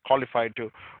he's been qualified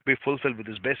to be fulfilled with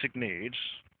his basic needs,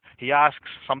 he asks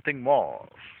something more.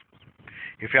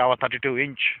 If you have a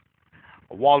 32-inch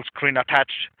wall screen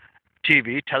attached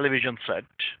television set,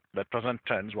 that present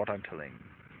tense, what I'm telling.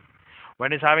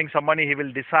 When he's having some money, he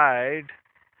will decide,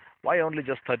 why only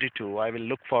just 32? I will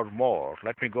look for more.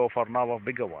 Let me go for now a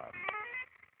bigger one.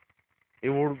 He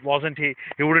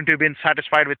wouldn't have been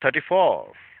satisfied with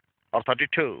 34 or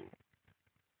 32.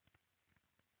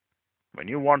 When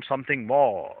you want something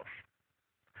more,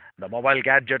 the mobile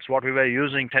gadgets what we were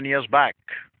using 10 years back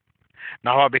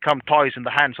now have become toys in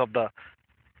the hands of the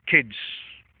kids.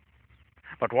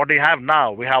 But what do you have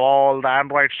now? We have all the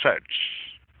Android sets.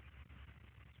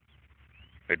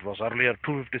 It was earlier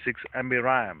 256 MB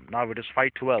RAM. Now it is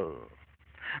 512.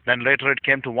 Then later it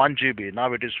came to 1 GB.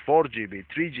 Now it is 4 GB,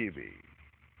 3 GB.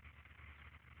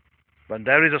 When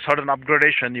there is a sudden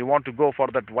upgradation, you want to go for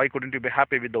that. Why couldn't you be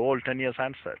happy with the old 10 years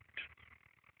handset?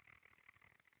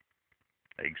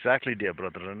 Exactly, dear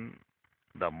brethren.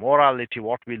 The morality,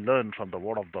 what we learn from the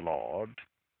word of the Lord,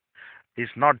 is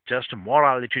not just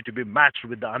morality to be matched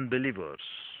with the unbelievers.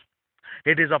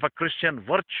 It is of a Christian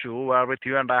virtue wherewith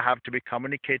you and I have to be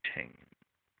communicating.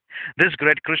 This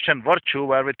great Christian virtue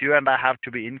wherewith you and I have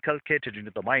to be inculcated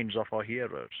into the minds of our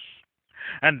hearers.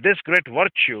 And this great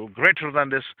virtue, greater than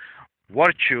this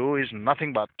virtue, is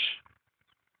nothing but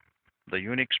the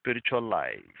unique spiritual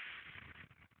life.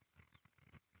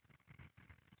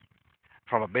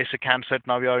 From a basic handset,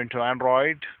 now we are into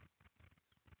Android.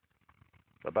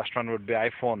 The best one would be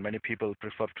iPhone. Many people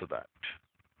prefer to that.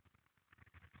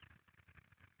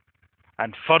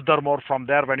 And furthermore, from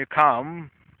there, when you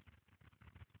come,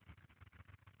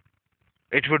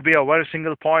 it would be a very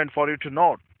single point for you to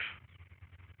note.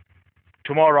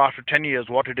 Tomorrow, after 10 years,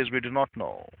 what it is we do not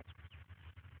know.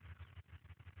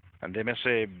 And they may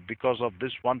say, because of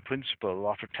this one principle,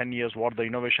 after 10 years, what the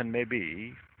innovation may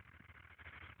be,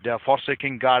 they are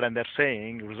forsaking God and they're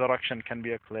saying resurrection can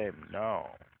be a claim. No.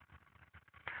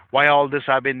 Why all this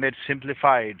have been made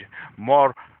simplified,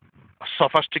 more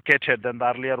sophisticated than the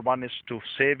earlier one is to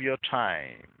save your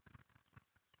time.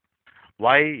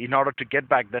 Why? In order to get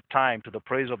back that time to the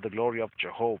praise of the glory of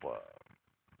Jehovah.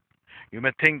 You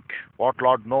may think what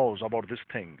Lord knows about these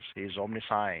things. He is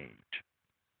omniscient.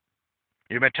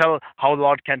 You may tell how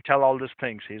Lord can tell all these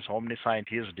things. He is omniscient.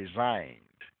 He is designed.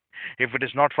 If it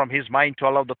is not from his mind to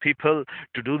allow the people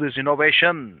to do this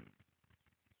innovation,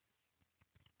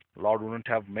 Lord wouldn't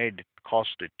have made it,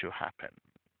 caused it to happen.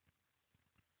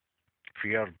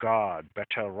 Fear God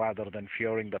better rather than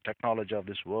fearing the technology of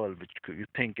this world, which you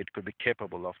think it could be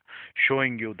capable of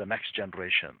showing you the next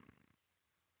generation.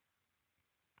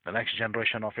 The next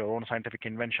generation of your own scientific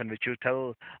invention, which you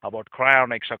tell about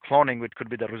cryonics or cloning, which could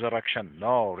be the resurrection.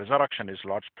 No, resurrection is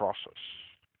Lord's process.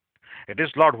 It is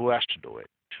Lord who has to do it.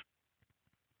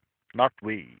 Not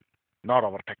we, not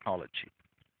our technology.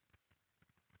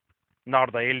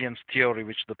 Not the aliens theory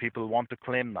which the people want to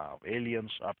claim now.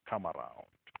 Aliens have come around.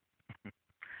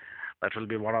 That will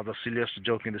be one of the silliest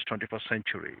joke in this 21st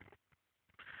century.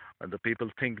 And the people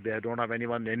think they don't have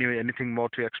anything more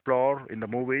to explore in the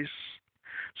movies,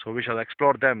 so we shall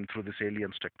explore them through this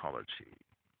aliens technology.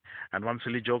 And one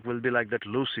silly joke will be like that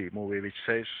Lucy movie, which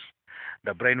says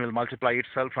the brain will multiply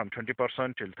itself from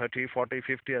 20% till 30, 40,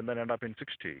 50, and then end up in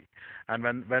 60. And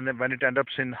when it ends up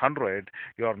in 100,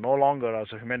 you are no longer as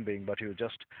a human being, but you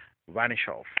just vanish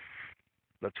off.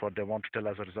 That's what they want to tell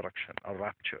as a resurrection, a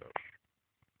rapture.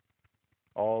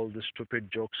 All the stupid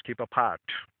jokes keep apart.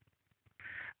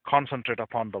 Concentrate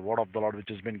upon the word of the Lord which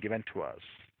has been given to us,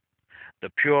 the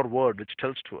pure word which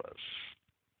tells to us,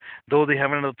 though the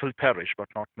heaven and earth will perish, but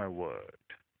not my word.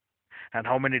 And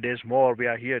how many days more we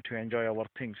are here to enjoy our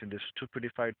things in these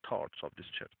stupidified thoughts of this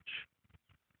church,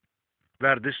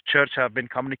 where this church have been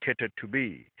communicated to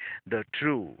be the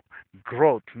true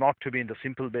growth, not to be in the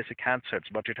simple basic handsets,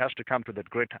 but it has to come to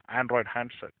that great Android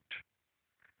handset.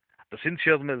 The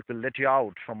sincere milk will let you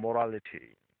out from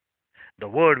morality. The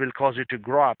word will cause you to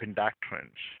grow up in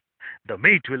doctrines. The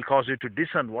meat will cause you to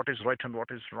discern what is right and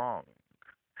what is wrong.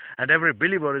 And every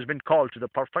believer has been called to the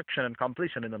perfection and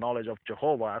completion in the knowledge of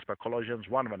Jehovah, as per Colossians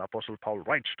 1, when Apostle Paul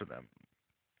writes to them.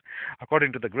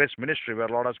 According to the grace ministry where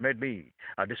Lord has made me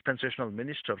a dispensational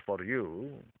minister for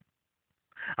you,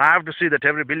 I have to see that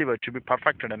every believer to be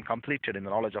perfected and completed in the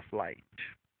knowledge of light.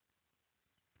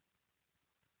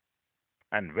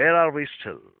 And where are we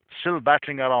still? Still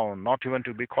battling around, not even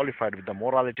to be qualified with the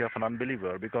morality of an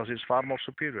unbeliever, because he is far more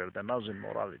superior than us in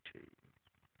morality.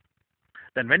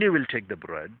 Then when you will take the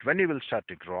bread, when you will start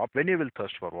to grow up, when you will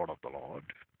thirst for the word of the Lord,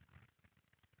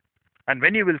 and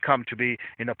when you will come to be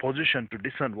in a position to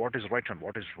discern what is right and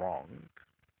what is wrong,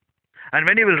 and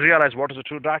when you will realize what is the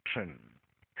true doctrine,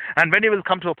 and when you will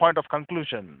come to a point of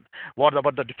conclusion, what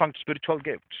about the defunct spiritual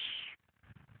gifts,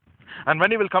 and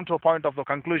when you will come to a point of the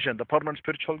conclusion, the permanent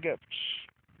spiritual gifts.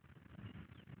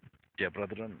 Dear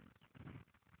brethren,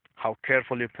 how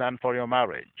careful you plan for your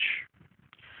marriage,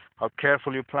 how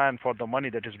careful you plan for the money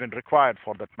that has been required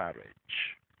for that marriage.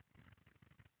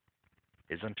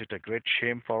 Isn't it a great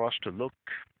shame for us to look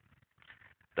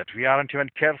that we aren't even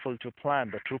careful to plan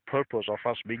the true purpose of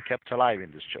us being kept alive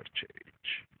in this church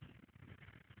age?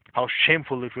 How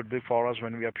shameful it would be for us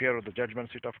when we appear at the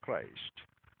judgment seat of Christ,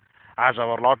 as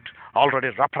our Lord already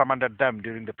reprimanded them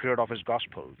during the period of his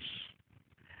Gospels.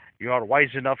 You are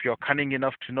wise enough, you are cunning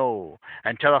enough to know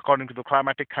and tell according to the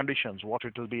climatic conditions what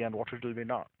it will be and what it will be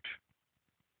not.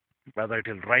 Whether it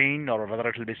will rain or whether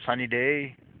it will be sunny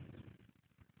day.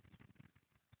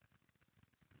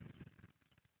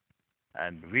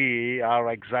 And we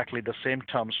are exactly the same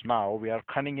terms now. We are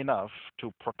cunning enough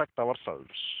to protect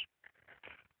ourselves.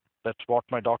 That's what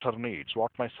my daughter needs,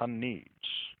 what my son needs,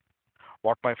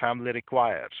 what my family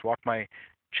requires, what my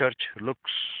church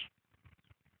looks,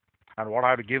 and what I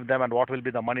have to give them, and what will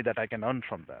be the money that I can earn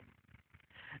from them.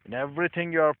 In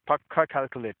everything, you are pakka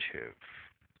calculative.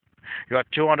 You are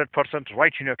 200%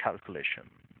 right in your calculation.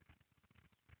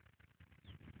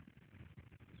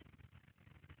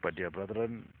 But dear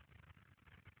brethren,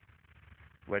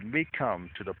 when we come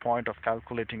to the point of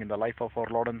calculating in the life of our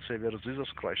Lord and Savior Jesus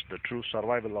Christ, the true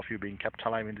survival of you being kept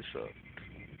alive in this earth,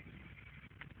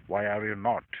 why are you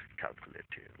not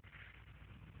calculative?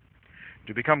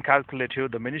 To become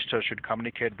calculative, the minister should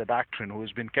communicate the doctrine who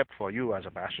has been kept for you as a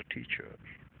pastor-teacher.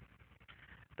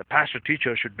 The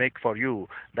pastor-teacher should make for you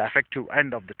the effective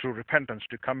end of the true repentance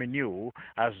to come in you,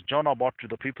 as Jonah brought to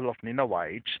the people of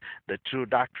Ninevites the true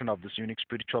doctrine of this unique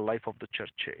spiritual life of the church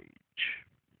age.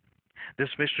 This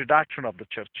mystery doctrine of the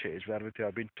church age, wherewith you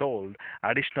have been told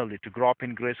additionally to grow up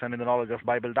in grace and in the knowledge of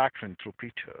Bible doctrine through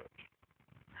Peter.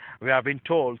 We have been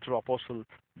told through Apostle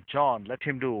John, let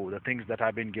him do the things that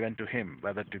have been given to him,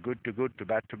 whether to good, to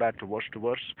bad, to worse,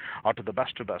 or to the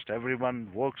best.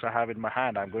 Everyone works I have in my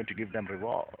hand, I'm going to give them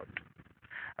reward.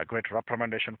 A great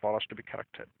reprimandation for us to be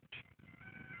corrected.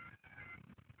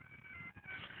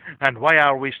 And why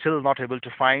are we still not able to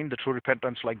find the true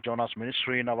repentance like Jonah's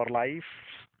ministry in our life?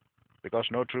 Because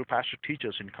no true pastor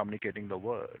teaches in communicating the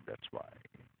word, that's why.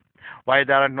 Why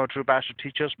there are no true pastor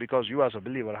teachers? Because you as a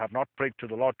believer have not prayed to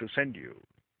the Lord to send you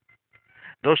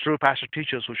those true pastor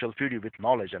teachers who shall feed you with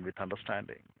knowledge and with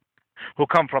understanding, who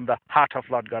come from the heart of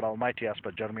Lord God Almighty, as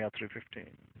per Jeremiah 3:15.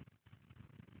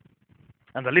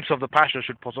 And the lips of the pastor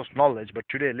should possess knowledge, but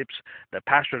today the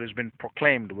pastor has been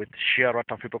proclaimed with sheer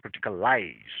rot of hypocritical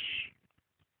lies.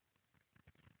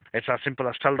 It's as simple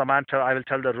as tell the man, I will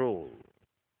tell the rule.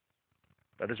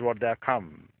 That is what they have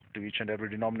come to each and every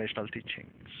denominational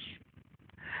teachings.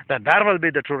 Then there will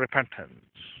be the true repentance.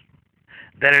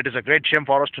 Then it is a great shame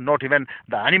for us to note even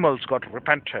the animals got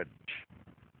repented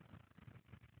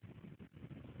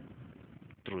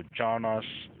through Jonah's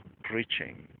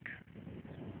preaching.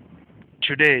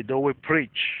 Today, though we preach,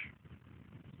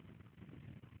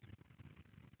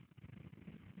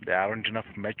 there aren't enough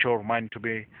mature mind to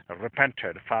be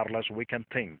repented, far less we can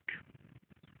think.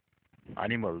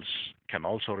 Animals can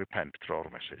also repent through our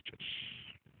messages.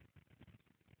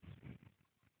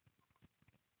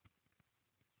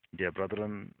 Dear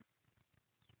brethren,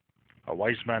 a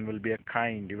wise man will be a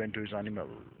kind even to his animal.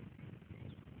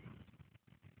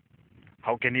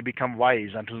 How can he become wise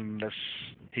unless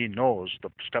he knows the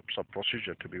steps of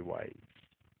procedure to be wise?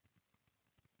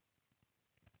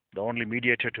 The only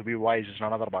mediator to be wise is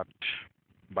none other but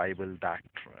Bible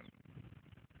doctrine.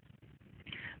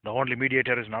 The only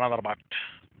mediator is none other but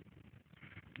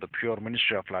the pure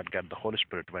ministry of Lord God, the Holy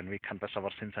Spirit, when we confess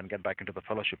our sins and get back into the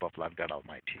fellowship of Lord God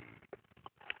Almighty.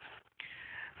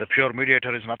 The pure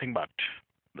mediator is nothing but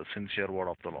the sincere word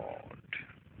of the Lord.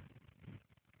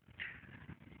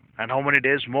 And how many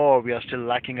days more we are still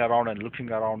lacking around and looking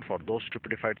around for those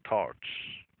stupidified thoughts,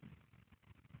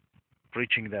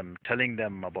 preaching them, telling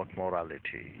them about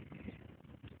morality,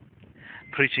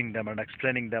 preaching them and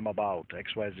explaining them about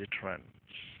XYZ trends,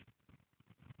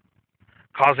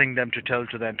 causing them to tell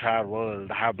to the entire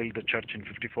world, I have built the church in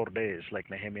 54 days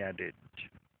like Nehemiah did,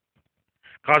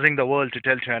 causing the world to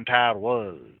tell to the entire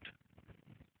world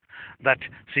that,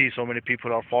 see, so many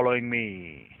people are following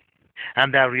me,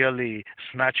 and they're really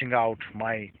snatching out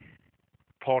my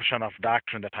portion of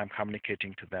doctrine that I'm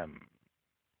communicating to them.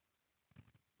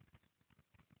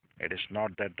 It is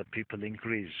not that the people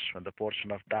increase when the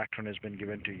portion of doctrine has been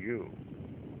given to you.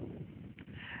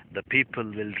 The people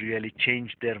will really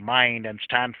change their mind and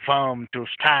stand firm to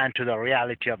stand to the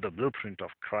reality of the blueprint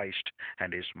of Christ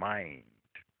and his mind.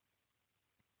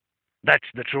 That's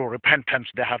the true repentance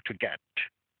they have to get.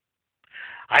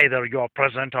 Either you are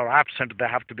present or absent, they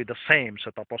have to be the same,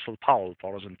 said Apostle Paul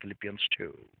for us in Philippians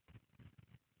 2.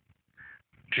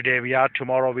 Today we are,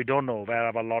 tomorrow we don't know where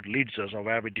our Lord leads us or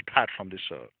where we depart from this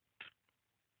earth.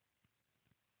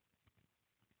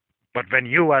 But when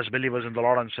you as believers in the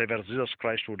Lord and Savior Jesus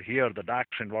Christ would hear the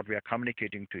doctrine, what we are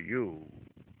communicating to you,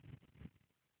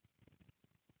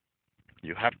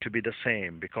 you have to be the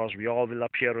same, because we all will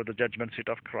appear at the judgment seat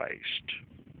of Christ.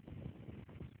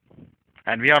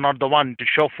 And we are not the one to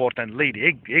show forth and lead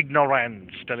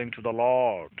ignorance, telling to the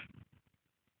Lord,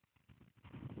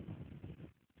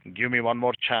 give me one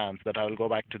more chance that I will go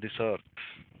back to this earth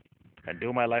and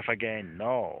do my life again.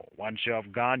 No, once you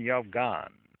have gone, you have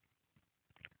gone.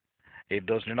 If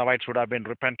those Ninevites would have been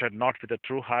repented not with a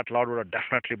true heart, Lord would have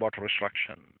definitely brought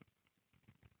destruction.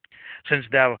 Since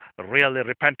they have really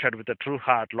repented with a true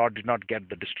heart, Lord did not get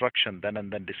the destruction then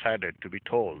and then decided to be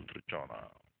told through Jonah.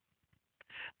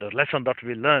 The lesson that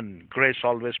we learn, grace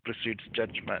always precedes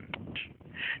judgment.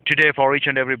 Today, for each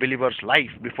and every believer's life,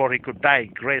 before he could die,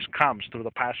 grace comes through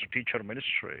the pastor-teacher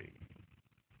ministry,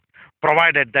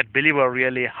 provided that believer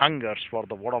really hungers for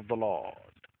the word of the Lord.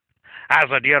 As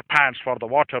a deer pants for the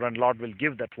water, and Lord will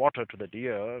give that water to the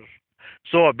deer,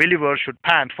 so a believer should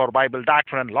pant for Bible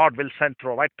doctrine, and Lord will send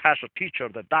through a right pastor-teacher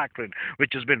the doctrine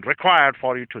which has been required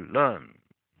for you to learn.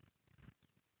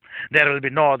 There will be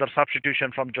no other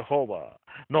substitution from Jehovah,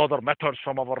 no other methods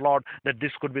from our Lord that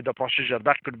this could be the procedure,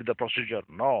 that could be the procedure.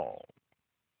 No.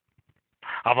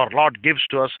 Our Lord gives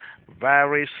to us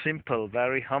very simple,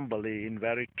 very humbly, in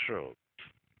very truth,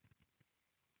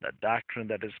 the doctrine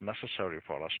that is necessary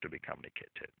for us to be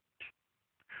communicated,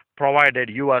 provided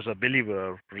you as a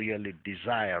believer really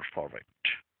desire for it.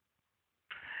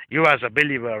 You as a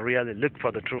believer really look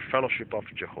for the true fellowship of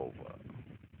Jehovah.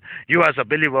 You as a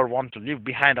believer want to leave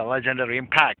behind a legendary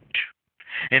impact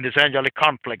in this angelic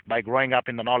conflict by growing up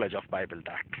in the knowledge of Bible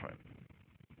doctrine.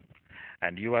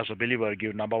 And you as a believer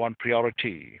give number one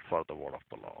priority for the word of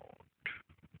the Lord.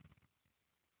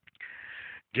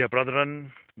 Dear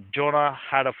brethren, Jonah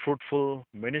had a fruitful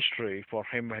ministry for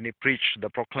him when he preached the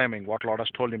proclaiming what Lord has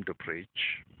told him to preach.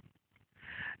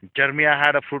 Jeremiah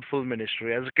had a fruitful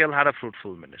ministry. Ezekiel had a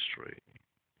fruitful ministry.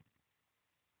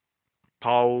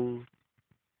 Paul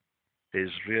is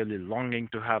really longing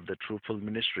to have the fruitful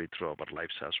ministry through our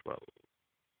lives as well.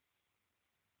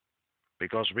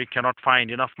 Because we cannot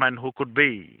find enough men who could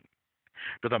be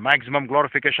to the maximum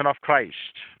glorification of Christ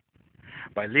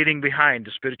by leading behind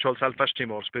spiritual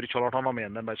self-esteem or spiritual autonomy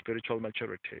and then by spiritual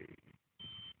maturity.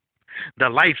 The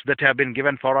lives that have been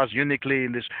given for us uniquely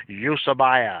in this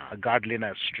Eusebiah,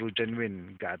 godliness, true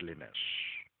genuine godliness.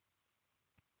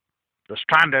 The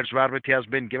standards wherewith he has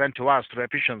been given to us through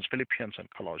Ephesians, Philippians, and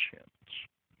Colossians.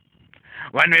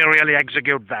 When we really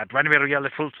execute that, when we really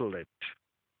fulfill it,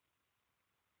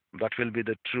 that will be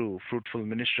the true fruitful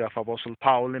ministry of Apostle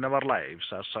Paul in our lives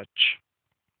as such.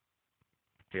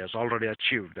 He has already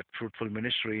achieved that fruitful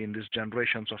ministry in these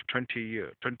generations of 20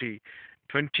 years, 20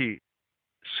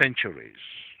 centuries.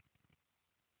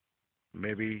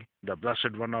 Maybe the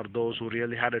blessed one are those who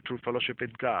really had a true fellowship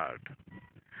with God,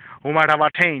 who might have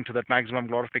attained to that maximum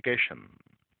glorification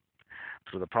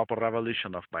through the proper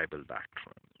revelation of Bible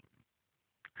doctrine.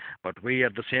 But we,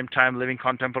 at the same time, living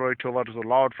contemporary towards the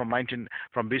Lord from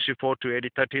BC 4 to AD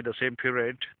 30, the same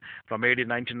period, from AD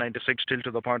 1996 till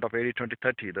to the point of AD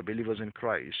 2030, the believers in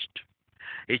Christ,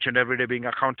 each and every day being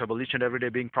accountable, each and every day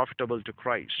being profitable to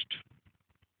Christ.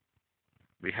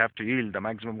 We have to yield the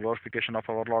maximum glorification of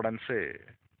our Lord and say,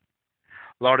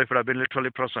 Lord, if it had been literally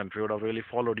present, we would have really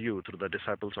followed you through the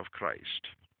disciples of Christ.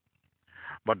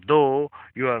 But though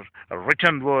your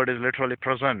written word is literally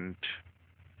present,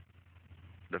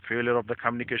 the failure of the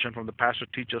communication from the pastor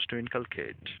teachers to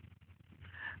inculcate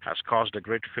has caused a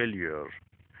great failure,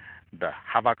 the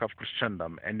havoc of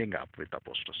Christendom ending up with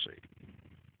apostasy.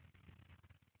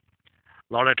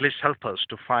 Lord, at least help us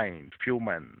to find few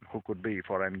men who could be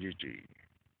for MGG.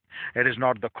 It is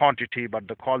not the quantity but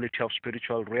the quality of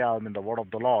spiritual realm in the word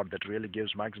of the Lord that really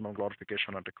gives maximum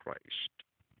glorification unto Christ.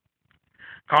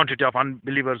 Quantity of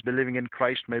unbelievers believing in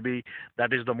Christ, maybe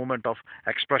that is the moment of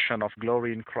expression of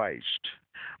glory in Christ.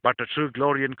 But the true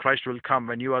glory in Christ will come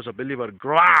when you as a believer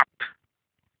grow up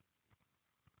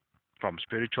from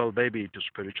spiritual baby to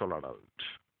spiritual adult,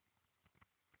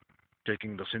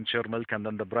 taking the sincere milk and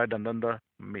then the bread and then the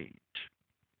meat.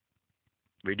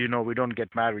 We do know we don't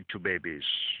get married to babies.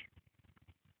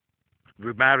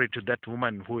 We marry to that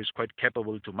woman who is quite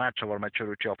capable to match our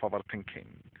maturity of our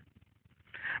thinking.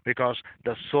 Because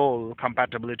the soul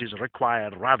compatibility is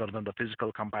required rather than the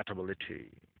physical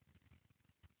compatibility.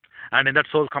 And in that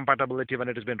soul compatibility, when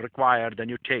it has been required, then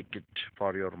you take it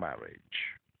for your marriage.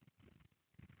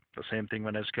 The same thing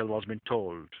when Ezekiel was being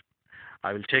told,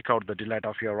 I will take out the delight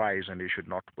of your eyes and you should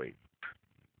not weep.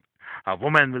 A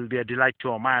woman will be a delight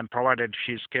to a man provided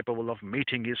she is capable of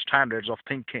meeting his standards of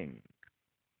thinking,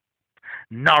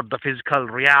 not the physical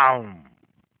realm.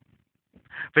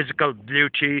 Physical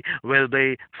beauty will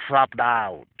be flapped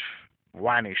out,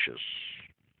 vanishes.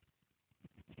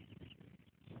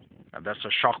 And that's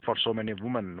a shock for so many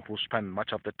women who spend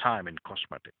much of the time in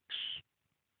cosmetics.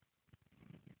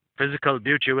 Physical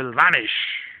beauty will vanish.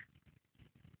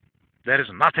 There is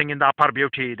nothing in the upper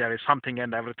beauty. There is something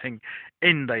and everything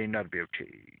in the inner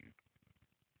beauty.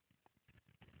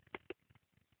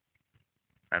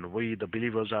 And we, the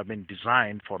believers, have been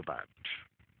designed for that.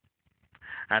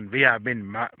 And we have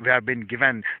been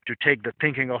given to take the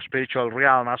thinking of spiritual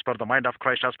realm as per the mind of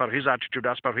Christ, as per His attitude,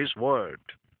 as per His word,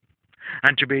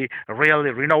 and to be really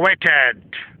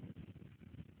renovated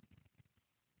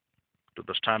to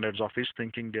the standards of His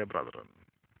thinking, dear brethren.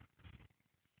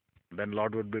 Then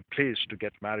Lord would be pleased to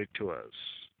get married to us,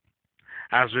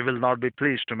 as we will not be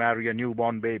pleased to marry a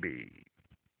newborn baby.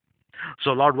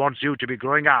 So Lord wants you to be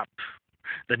growing up.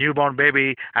 The newborn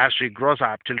baby, as she grows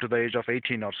up till to the age of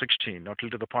 18 or 16, or till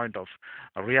to the point of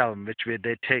a realm which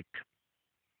they take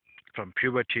from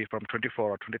puberty, from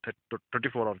 24 or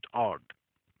 24 or odd,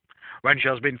 when she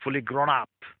has been fully grown up.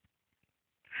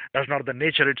 Does not the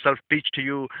nature itself teach to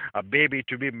you a baby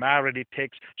to be married? It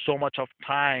takes so much of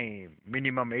time,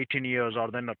 minimum 18 years or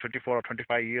then 24 or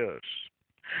 25 years,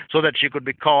 so that she could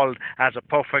be called as a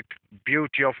perfect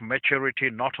beauty of maturity,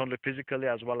 not only physically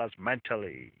as well as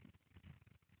mentally.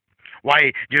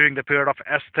 Why, during the period of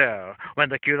Esther, when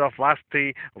the king of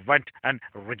Vashti went and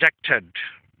rejected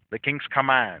the king's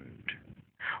command,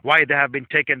 why they have been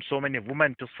taken so many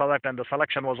women to select, and the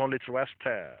selection was only through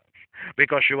Esther,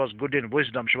 because she was good in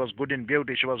wisdom, she was good in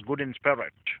beauty, she was good in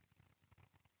spirit.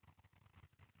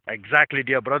 Exactly,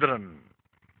 dear brethren.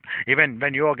 Even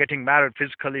when you are getting married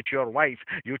physically to your wife,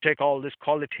 you take all these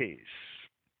qualities.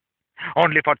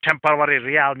 Only for temporary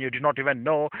realm, you do not even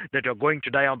know that you're going to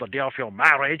die on the day of your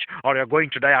marriage, or you're going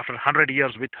to die after 100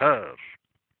 years with her.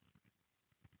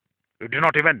 You do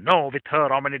not even know with her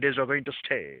how many days you're going to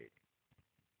stay.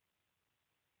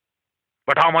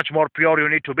 But how much more pure you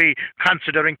need to be,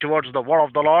 considering towards the word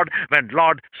of the Lord, when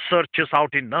Lord searches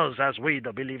out in us as we,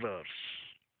 the believers.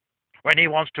 When He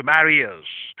wants to marry us,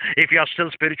 if you are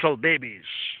still spiritual babies,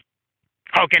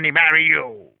 how can He marry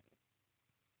you?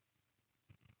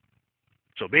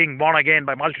 So being born again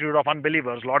by multitude of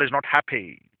unbelievers, Lord is not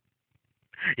happy.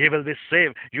 He will be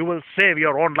saved. You will save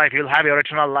your own life. You will have your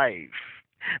eternal life.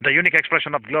 The unique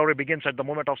expression of glory begins at the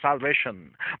moment of salvation.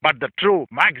 But the true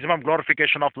maximum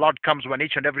glorification of Lord comes when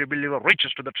each and every believer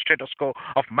reaches to that status quo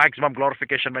of maximum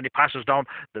glorification, when he passes down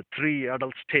the three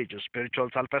adult stages: spiritual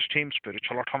self-esteem,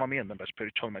 spiritual autonomy, and then the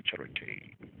spiritual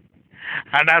maturity.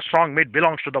 And as strong meat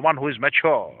belongs to the one who is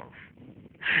mature.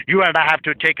 You and I have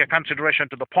to take a consideration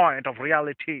to the point of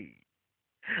reality.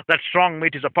 That strong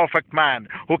meat is a perfect man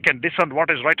who can discern what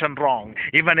is right and wrong.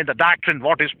 Even in the doctrine,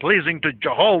 what is pleasing to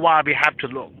Jehovah, we have to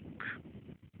look.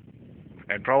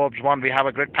 In Proverbs 1, we have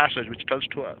a great passage which tells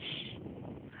to us,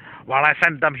 while I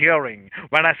sent them hearing,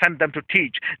 when I sent them to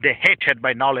teach, they hated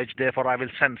my knowledge, therefore I will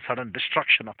send sudden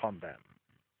destruction upon them.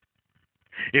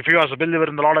 If you as a believer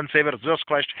in the Lord and Savior Jesus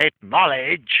Christ hate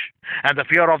knowledge, and the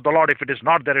fear of the Lord, if it is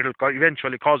not there, it will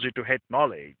eventually cause you to hate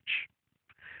knowledge.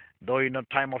 Though in a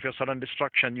time of your sudden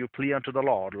destruction you plea unto the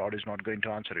Lord, Lord is not going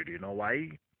to answer it. Do you know why?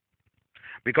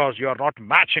 Because you are not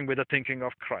matching with the thinking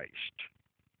of Christ.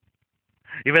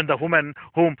 Even the woman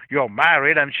whom you are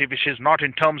married, and if she is not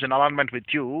in terms in alignment with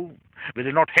you, will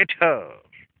you not hate her?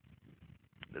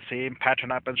 The same pattern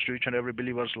happens to each and every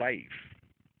believer's life.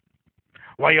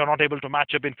 Why you are not able to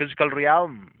match up in physical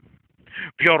realm?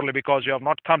 Purely because you have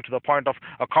not come to the point of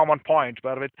a common point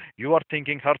wherewith your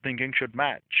thinking, her thinking should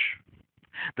match.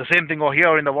 The same thing over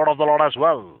here in the word of the Lord as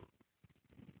well.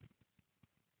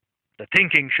 The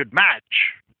thinking should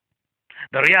match.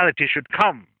 The reality should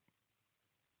come.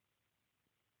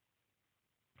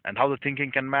 And how the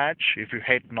thinking can match? If you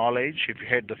hate knowledge, if you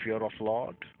hate the fear of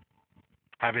Lord.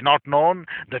 Have you not known?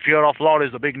 The fear of Lord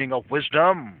is the beginning of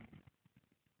wisdom.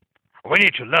 We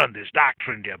need to learn this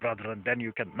doctrine, dear brother, and then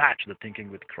you can match the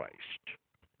thinking with Christ.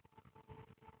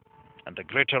 And the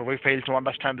greater we fail to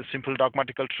understand the simple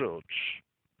dogmatical truths,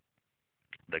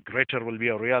 the greater will be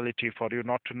a reality for you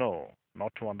not to know,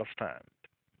 not to understand.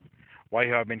 Why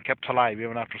you have been kept alive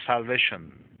even after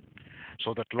salvation,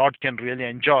 so that Lord can really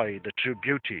enjoy the true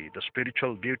beauty, the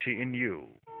spiritual beauty in you.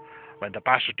 When the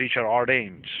pastor teacher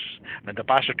ordains, when the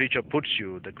pastor teacher puts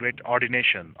you the great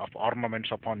ordination of ornaments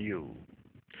upon you,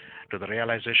 to the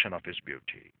realization of his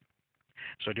beauty.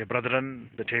 So, dear brethren,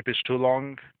 the tape is too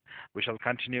long. We shall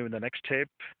continue in the next tape,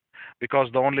 because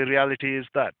the only reality is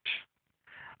that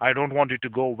I don't want it to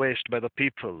go waste by the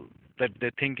people that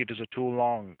they think it is too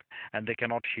long and they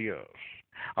cannot hear.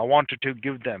 I wanted to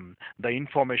give them the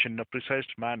information in a precise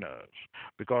manner,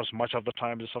 because much of the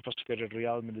time the sophisticated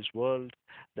realm in this world,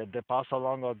 that they pass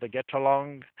along or they get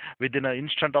along within an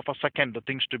instant of a second the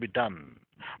things to be done.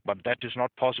 But that is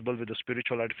not possible with the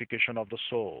spiritual edification of the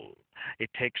soul.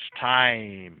 It takes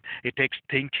time, it takes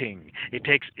thinking, it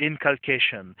takes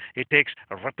inculcation, it takes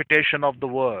a repetition of the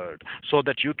word, so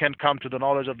that you can come to the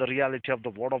knowledge of the reality of the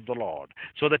word of the Lord,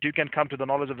 so that you can come to the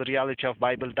knowledge of the reality of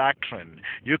Bible doctrine.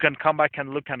 You can come back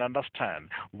and look and understand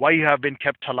why you have been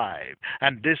kept alive.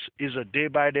 And this is a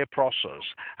day-by-day process,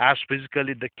 as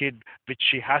physically the kid, which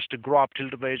she has to grow up till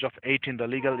the age of 18, the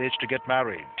legal age to get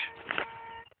married.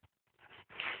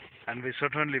 And we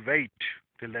certainly wait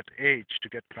till that age to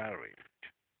get married.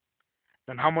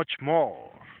 Then how much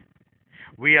more?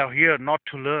 We are here not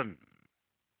to learn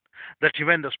that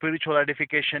even the spiritual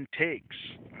edification takes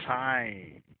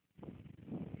time.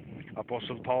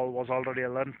 Apostle Paul was already a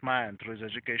learned man through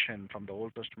his education from the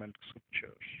Old Testament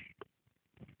scriptures.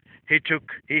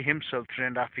 He himself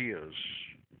 3.5 years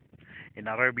in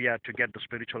Arabia to get the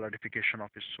spiritual edification of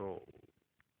his soul.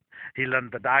 He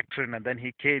learned the doctrine, and then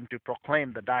he came to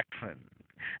proclaim the doctrine.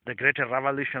 The greater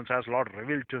revelations as Lord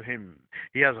revealed to him,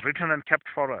 he has written and kept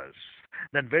for us.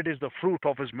 Then where is the fruit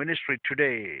of his ministry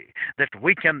today? That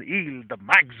we can yield the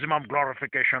maximum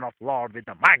glorification of Lord with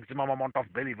the maximum amount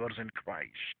of believers in Christ.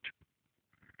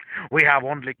 We have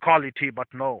only quality but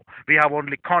no. We have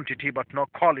only quantity but no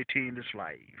quality in this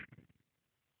life.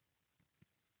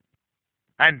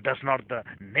 And does not the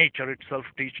nature itself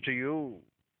teach to you?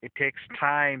 It takes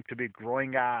time to be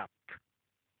growing up.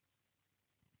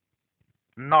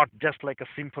 Not just like a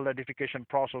simple edification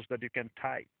process that you can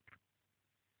type.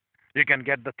 You can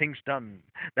get the things done.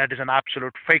 That is an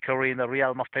absolute fakery in the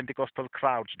realm of Pentecostal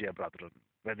crowds, dear brethren,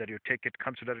 whether you take it,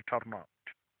 consider it or not.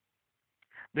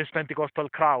 These Pentecostal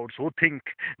crowds who think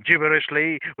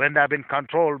gibbishly when they have been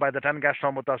controlled by the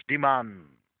Tangasamutas demon,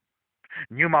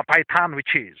 Pneuma Python,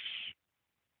 which is.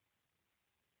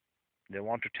 They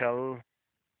want to tell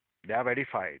they are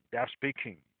edified, they are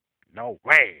speaking. No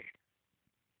way.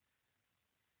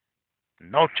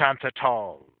 No chance at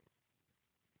all.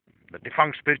 The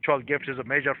defunct spiritual gifts is a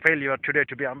major failure today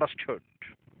to be understood.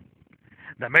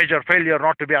 The major failure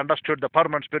not to be understood, the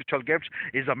permanent spiritual gifts,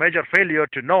 is a major failure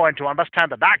to know and to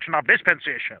understand the doctrine of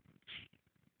dispensations.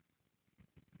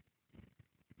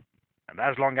 And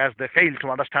as long as they fail to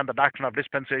understand the doctrine of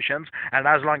dispensations, and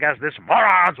as long as these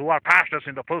morons who are pastors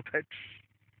in the pulpits,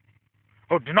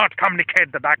 who do not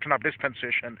communicate the doctrine of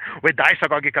dispensation with the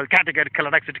isagogical, categorical,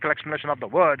 and exegetical explanation of the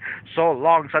word, so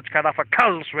long such kind of a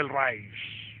cults will rise.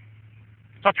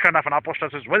 Such kind of an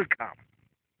apostasy will come.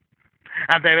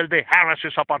 And there will be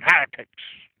heresies upon heretics.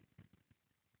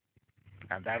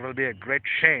 And there will be a great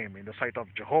shame in the sight of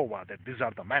Jehovah that these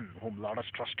are the men whom Lord has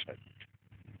trusted.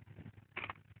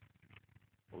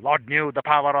 Lord knew the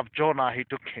power of Jonah, he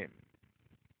took him.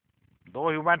 Though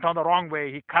he went on the wrong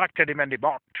way, he corrected him and he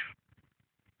bought,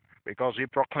 because he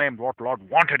proclaimed what Lord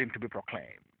wanted him to be proclaimed.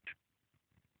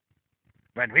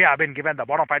 When we have been given the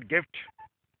bona fide gift,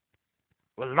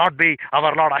 will not be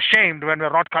our Lord ashamed when we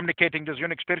are not communicating this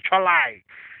unique spiritual life?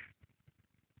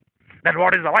 Then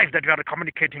what is the life that we are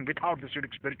communicating without this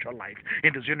unique spiritual life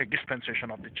in this unique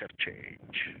dispensation of the church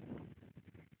age?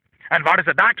 And what is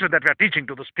the doctrine that we are teaching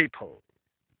to these people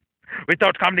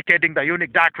without communicating the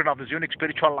unique doctrine of this unique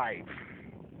spiritual life?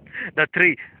 The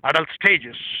three adult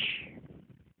stages.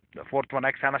 The fourth one,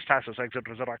 ex-anastasis, exit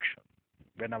resurrection,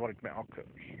 whenever it may occur.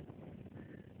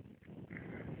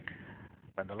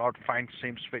 When the Lord finds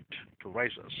seems fit to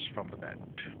raise us from the dead.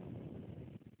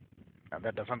 And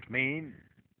that doesn't mean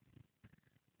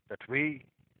that we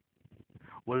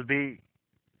will be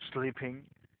sleeping,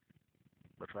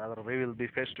 but rather we will be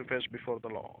face to face before the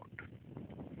Lord,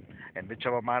 in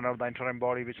whichever manner the interim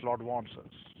body which Lord wants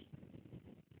us.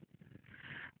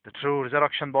 The true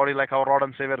resurrection body, like our Lord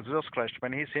and Savior Jesus Christ,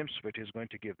 when He seems fit, He is going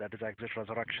to give. That is exit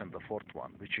resurrection, the fourth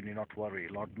one, which you need not worry.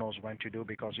 Lord knows when to do,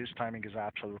 because His timing is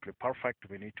absolutely perfect.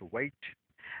 We need to wait.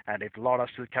 And if Lord has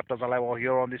still kept us alive over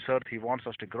here on this earth, He wants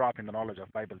us to grow up in the knowledge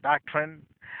of Bible doctrine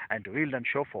and to yield and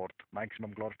show forth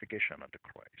maximum glorification unto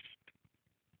Christ.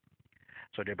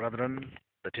 So, dear brethren,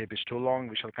 the tape is too long.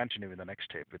 We shall continue in the next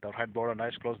tape. With our head bowed and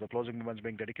eyes closed, the closing moments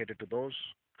being dedicated to those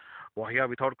who are here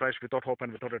without Christ, without hope,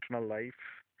 and without eternal life,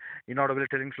 in order to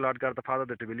telling to Lord God the Father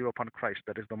that you believe upon Christ.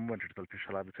 That is the moment itself you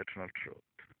shall have this eternal truth.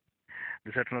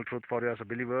 This eternal truth for you as a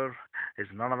believer is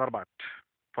none other but,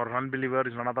 for an unbeliever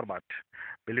is none other but,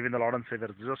 believe in the Lord and Savior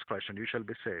Jesus Christ and you shall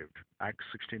be saved. Acts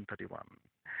 16:31.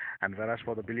 And whereas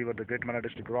for the believer, the great mandate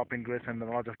is to grow up in grace and the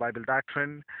knowledge of Bible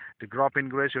doctrine. To grow up in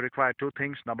grace, you require two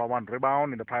things. Number one,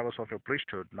 rebound in the privacy of your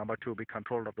priesthood. Number two, be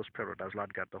controlled of the Spirit, as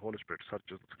Lord God, the Holy Spirit,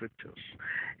 searches the Scriptures,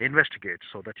 investigates,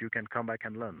 so that you can come back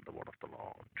and learn the word of the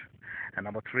Lord. And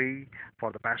number three,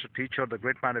 for the pastor teacher, the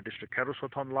great mandate is to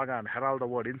kerusothon lagan, herald the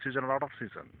word in season and out of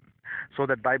season, so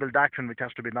that Bible doctrine, which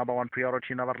has to be number one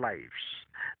priority in our lives,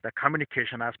 the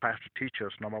communication as pastor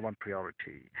teachers, number one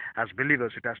priority. As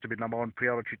believers, it has to be number one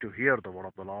priority to hear the word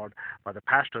of the Lord. By the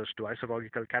pastors, to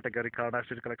isagogical, categorical, and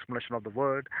ascetical explanation of the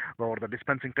word, or the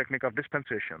dispensing technique of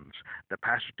dispensations. The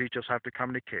pastor teachers have to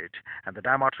communicate, and the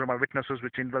diameter are witnesses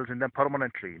which indwells in them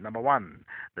permanently. Number one,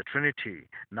 the Trinity.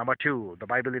 Number two, the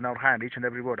Bible in our hand, each and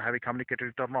every word, have we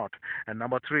communicated it or not? And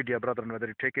number three, dear brethren, whether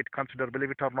you take it, consider,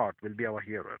 believe it or not, will be our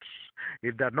hearers.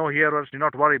 If there are no hearers, do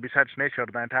not worry. Besides nature,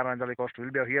 the entire angelic host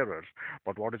will be our hearers.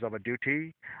 But what is our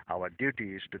duty? Our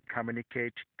duty is to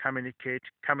communicate, communicate,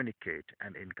 communicate,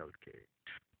 and inculcate.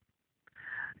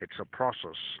 It's a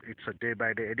process. It's a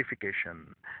day-by-day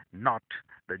edification, not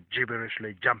the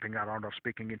gibberishly jumping around or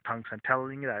speaking in tongues and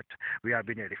telling that we have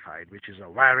been edified, which is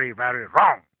a very, very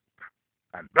wrong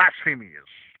and blasphemous,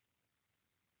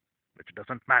 which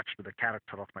doesn't match with the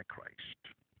character of my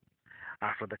Christ.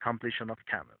 After the completion of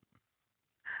canon,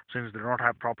 since they do not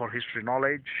have proper history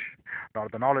knowledge nor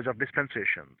the knowledge of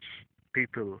dispensations,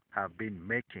 people have been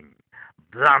making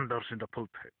blunders in the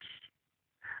pulpits,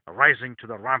 rising to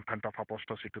the rampant of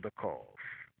apostasy to the core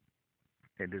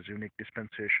in this unique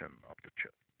dispensation of the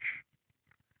church,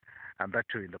 and that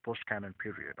too in the post-canon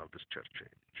period of this church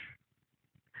age.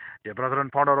 Dear brethren,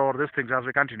 ponder over these things as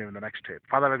we continue in the next tape.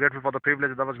 Father, we're grateful for the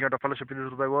privilege that was given to fellowship with you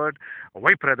through thy word.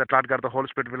 We pray that Lord God, the Holy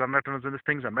Spirit, will enlighten us in these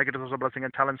things and make it as a blessing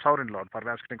and challenge sovereign, Lord. For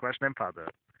we ask in Christ's name, Father.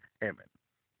 Amen.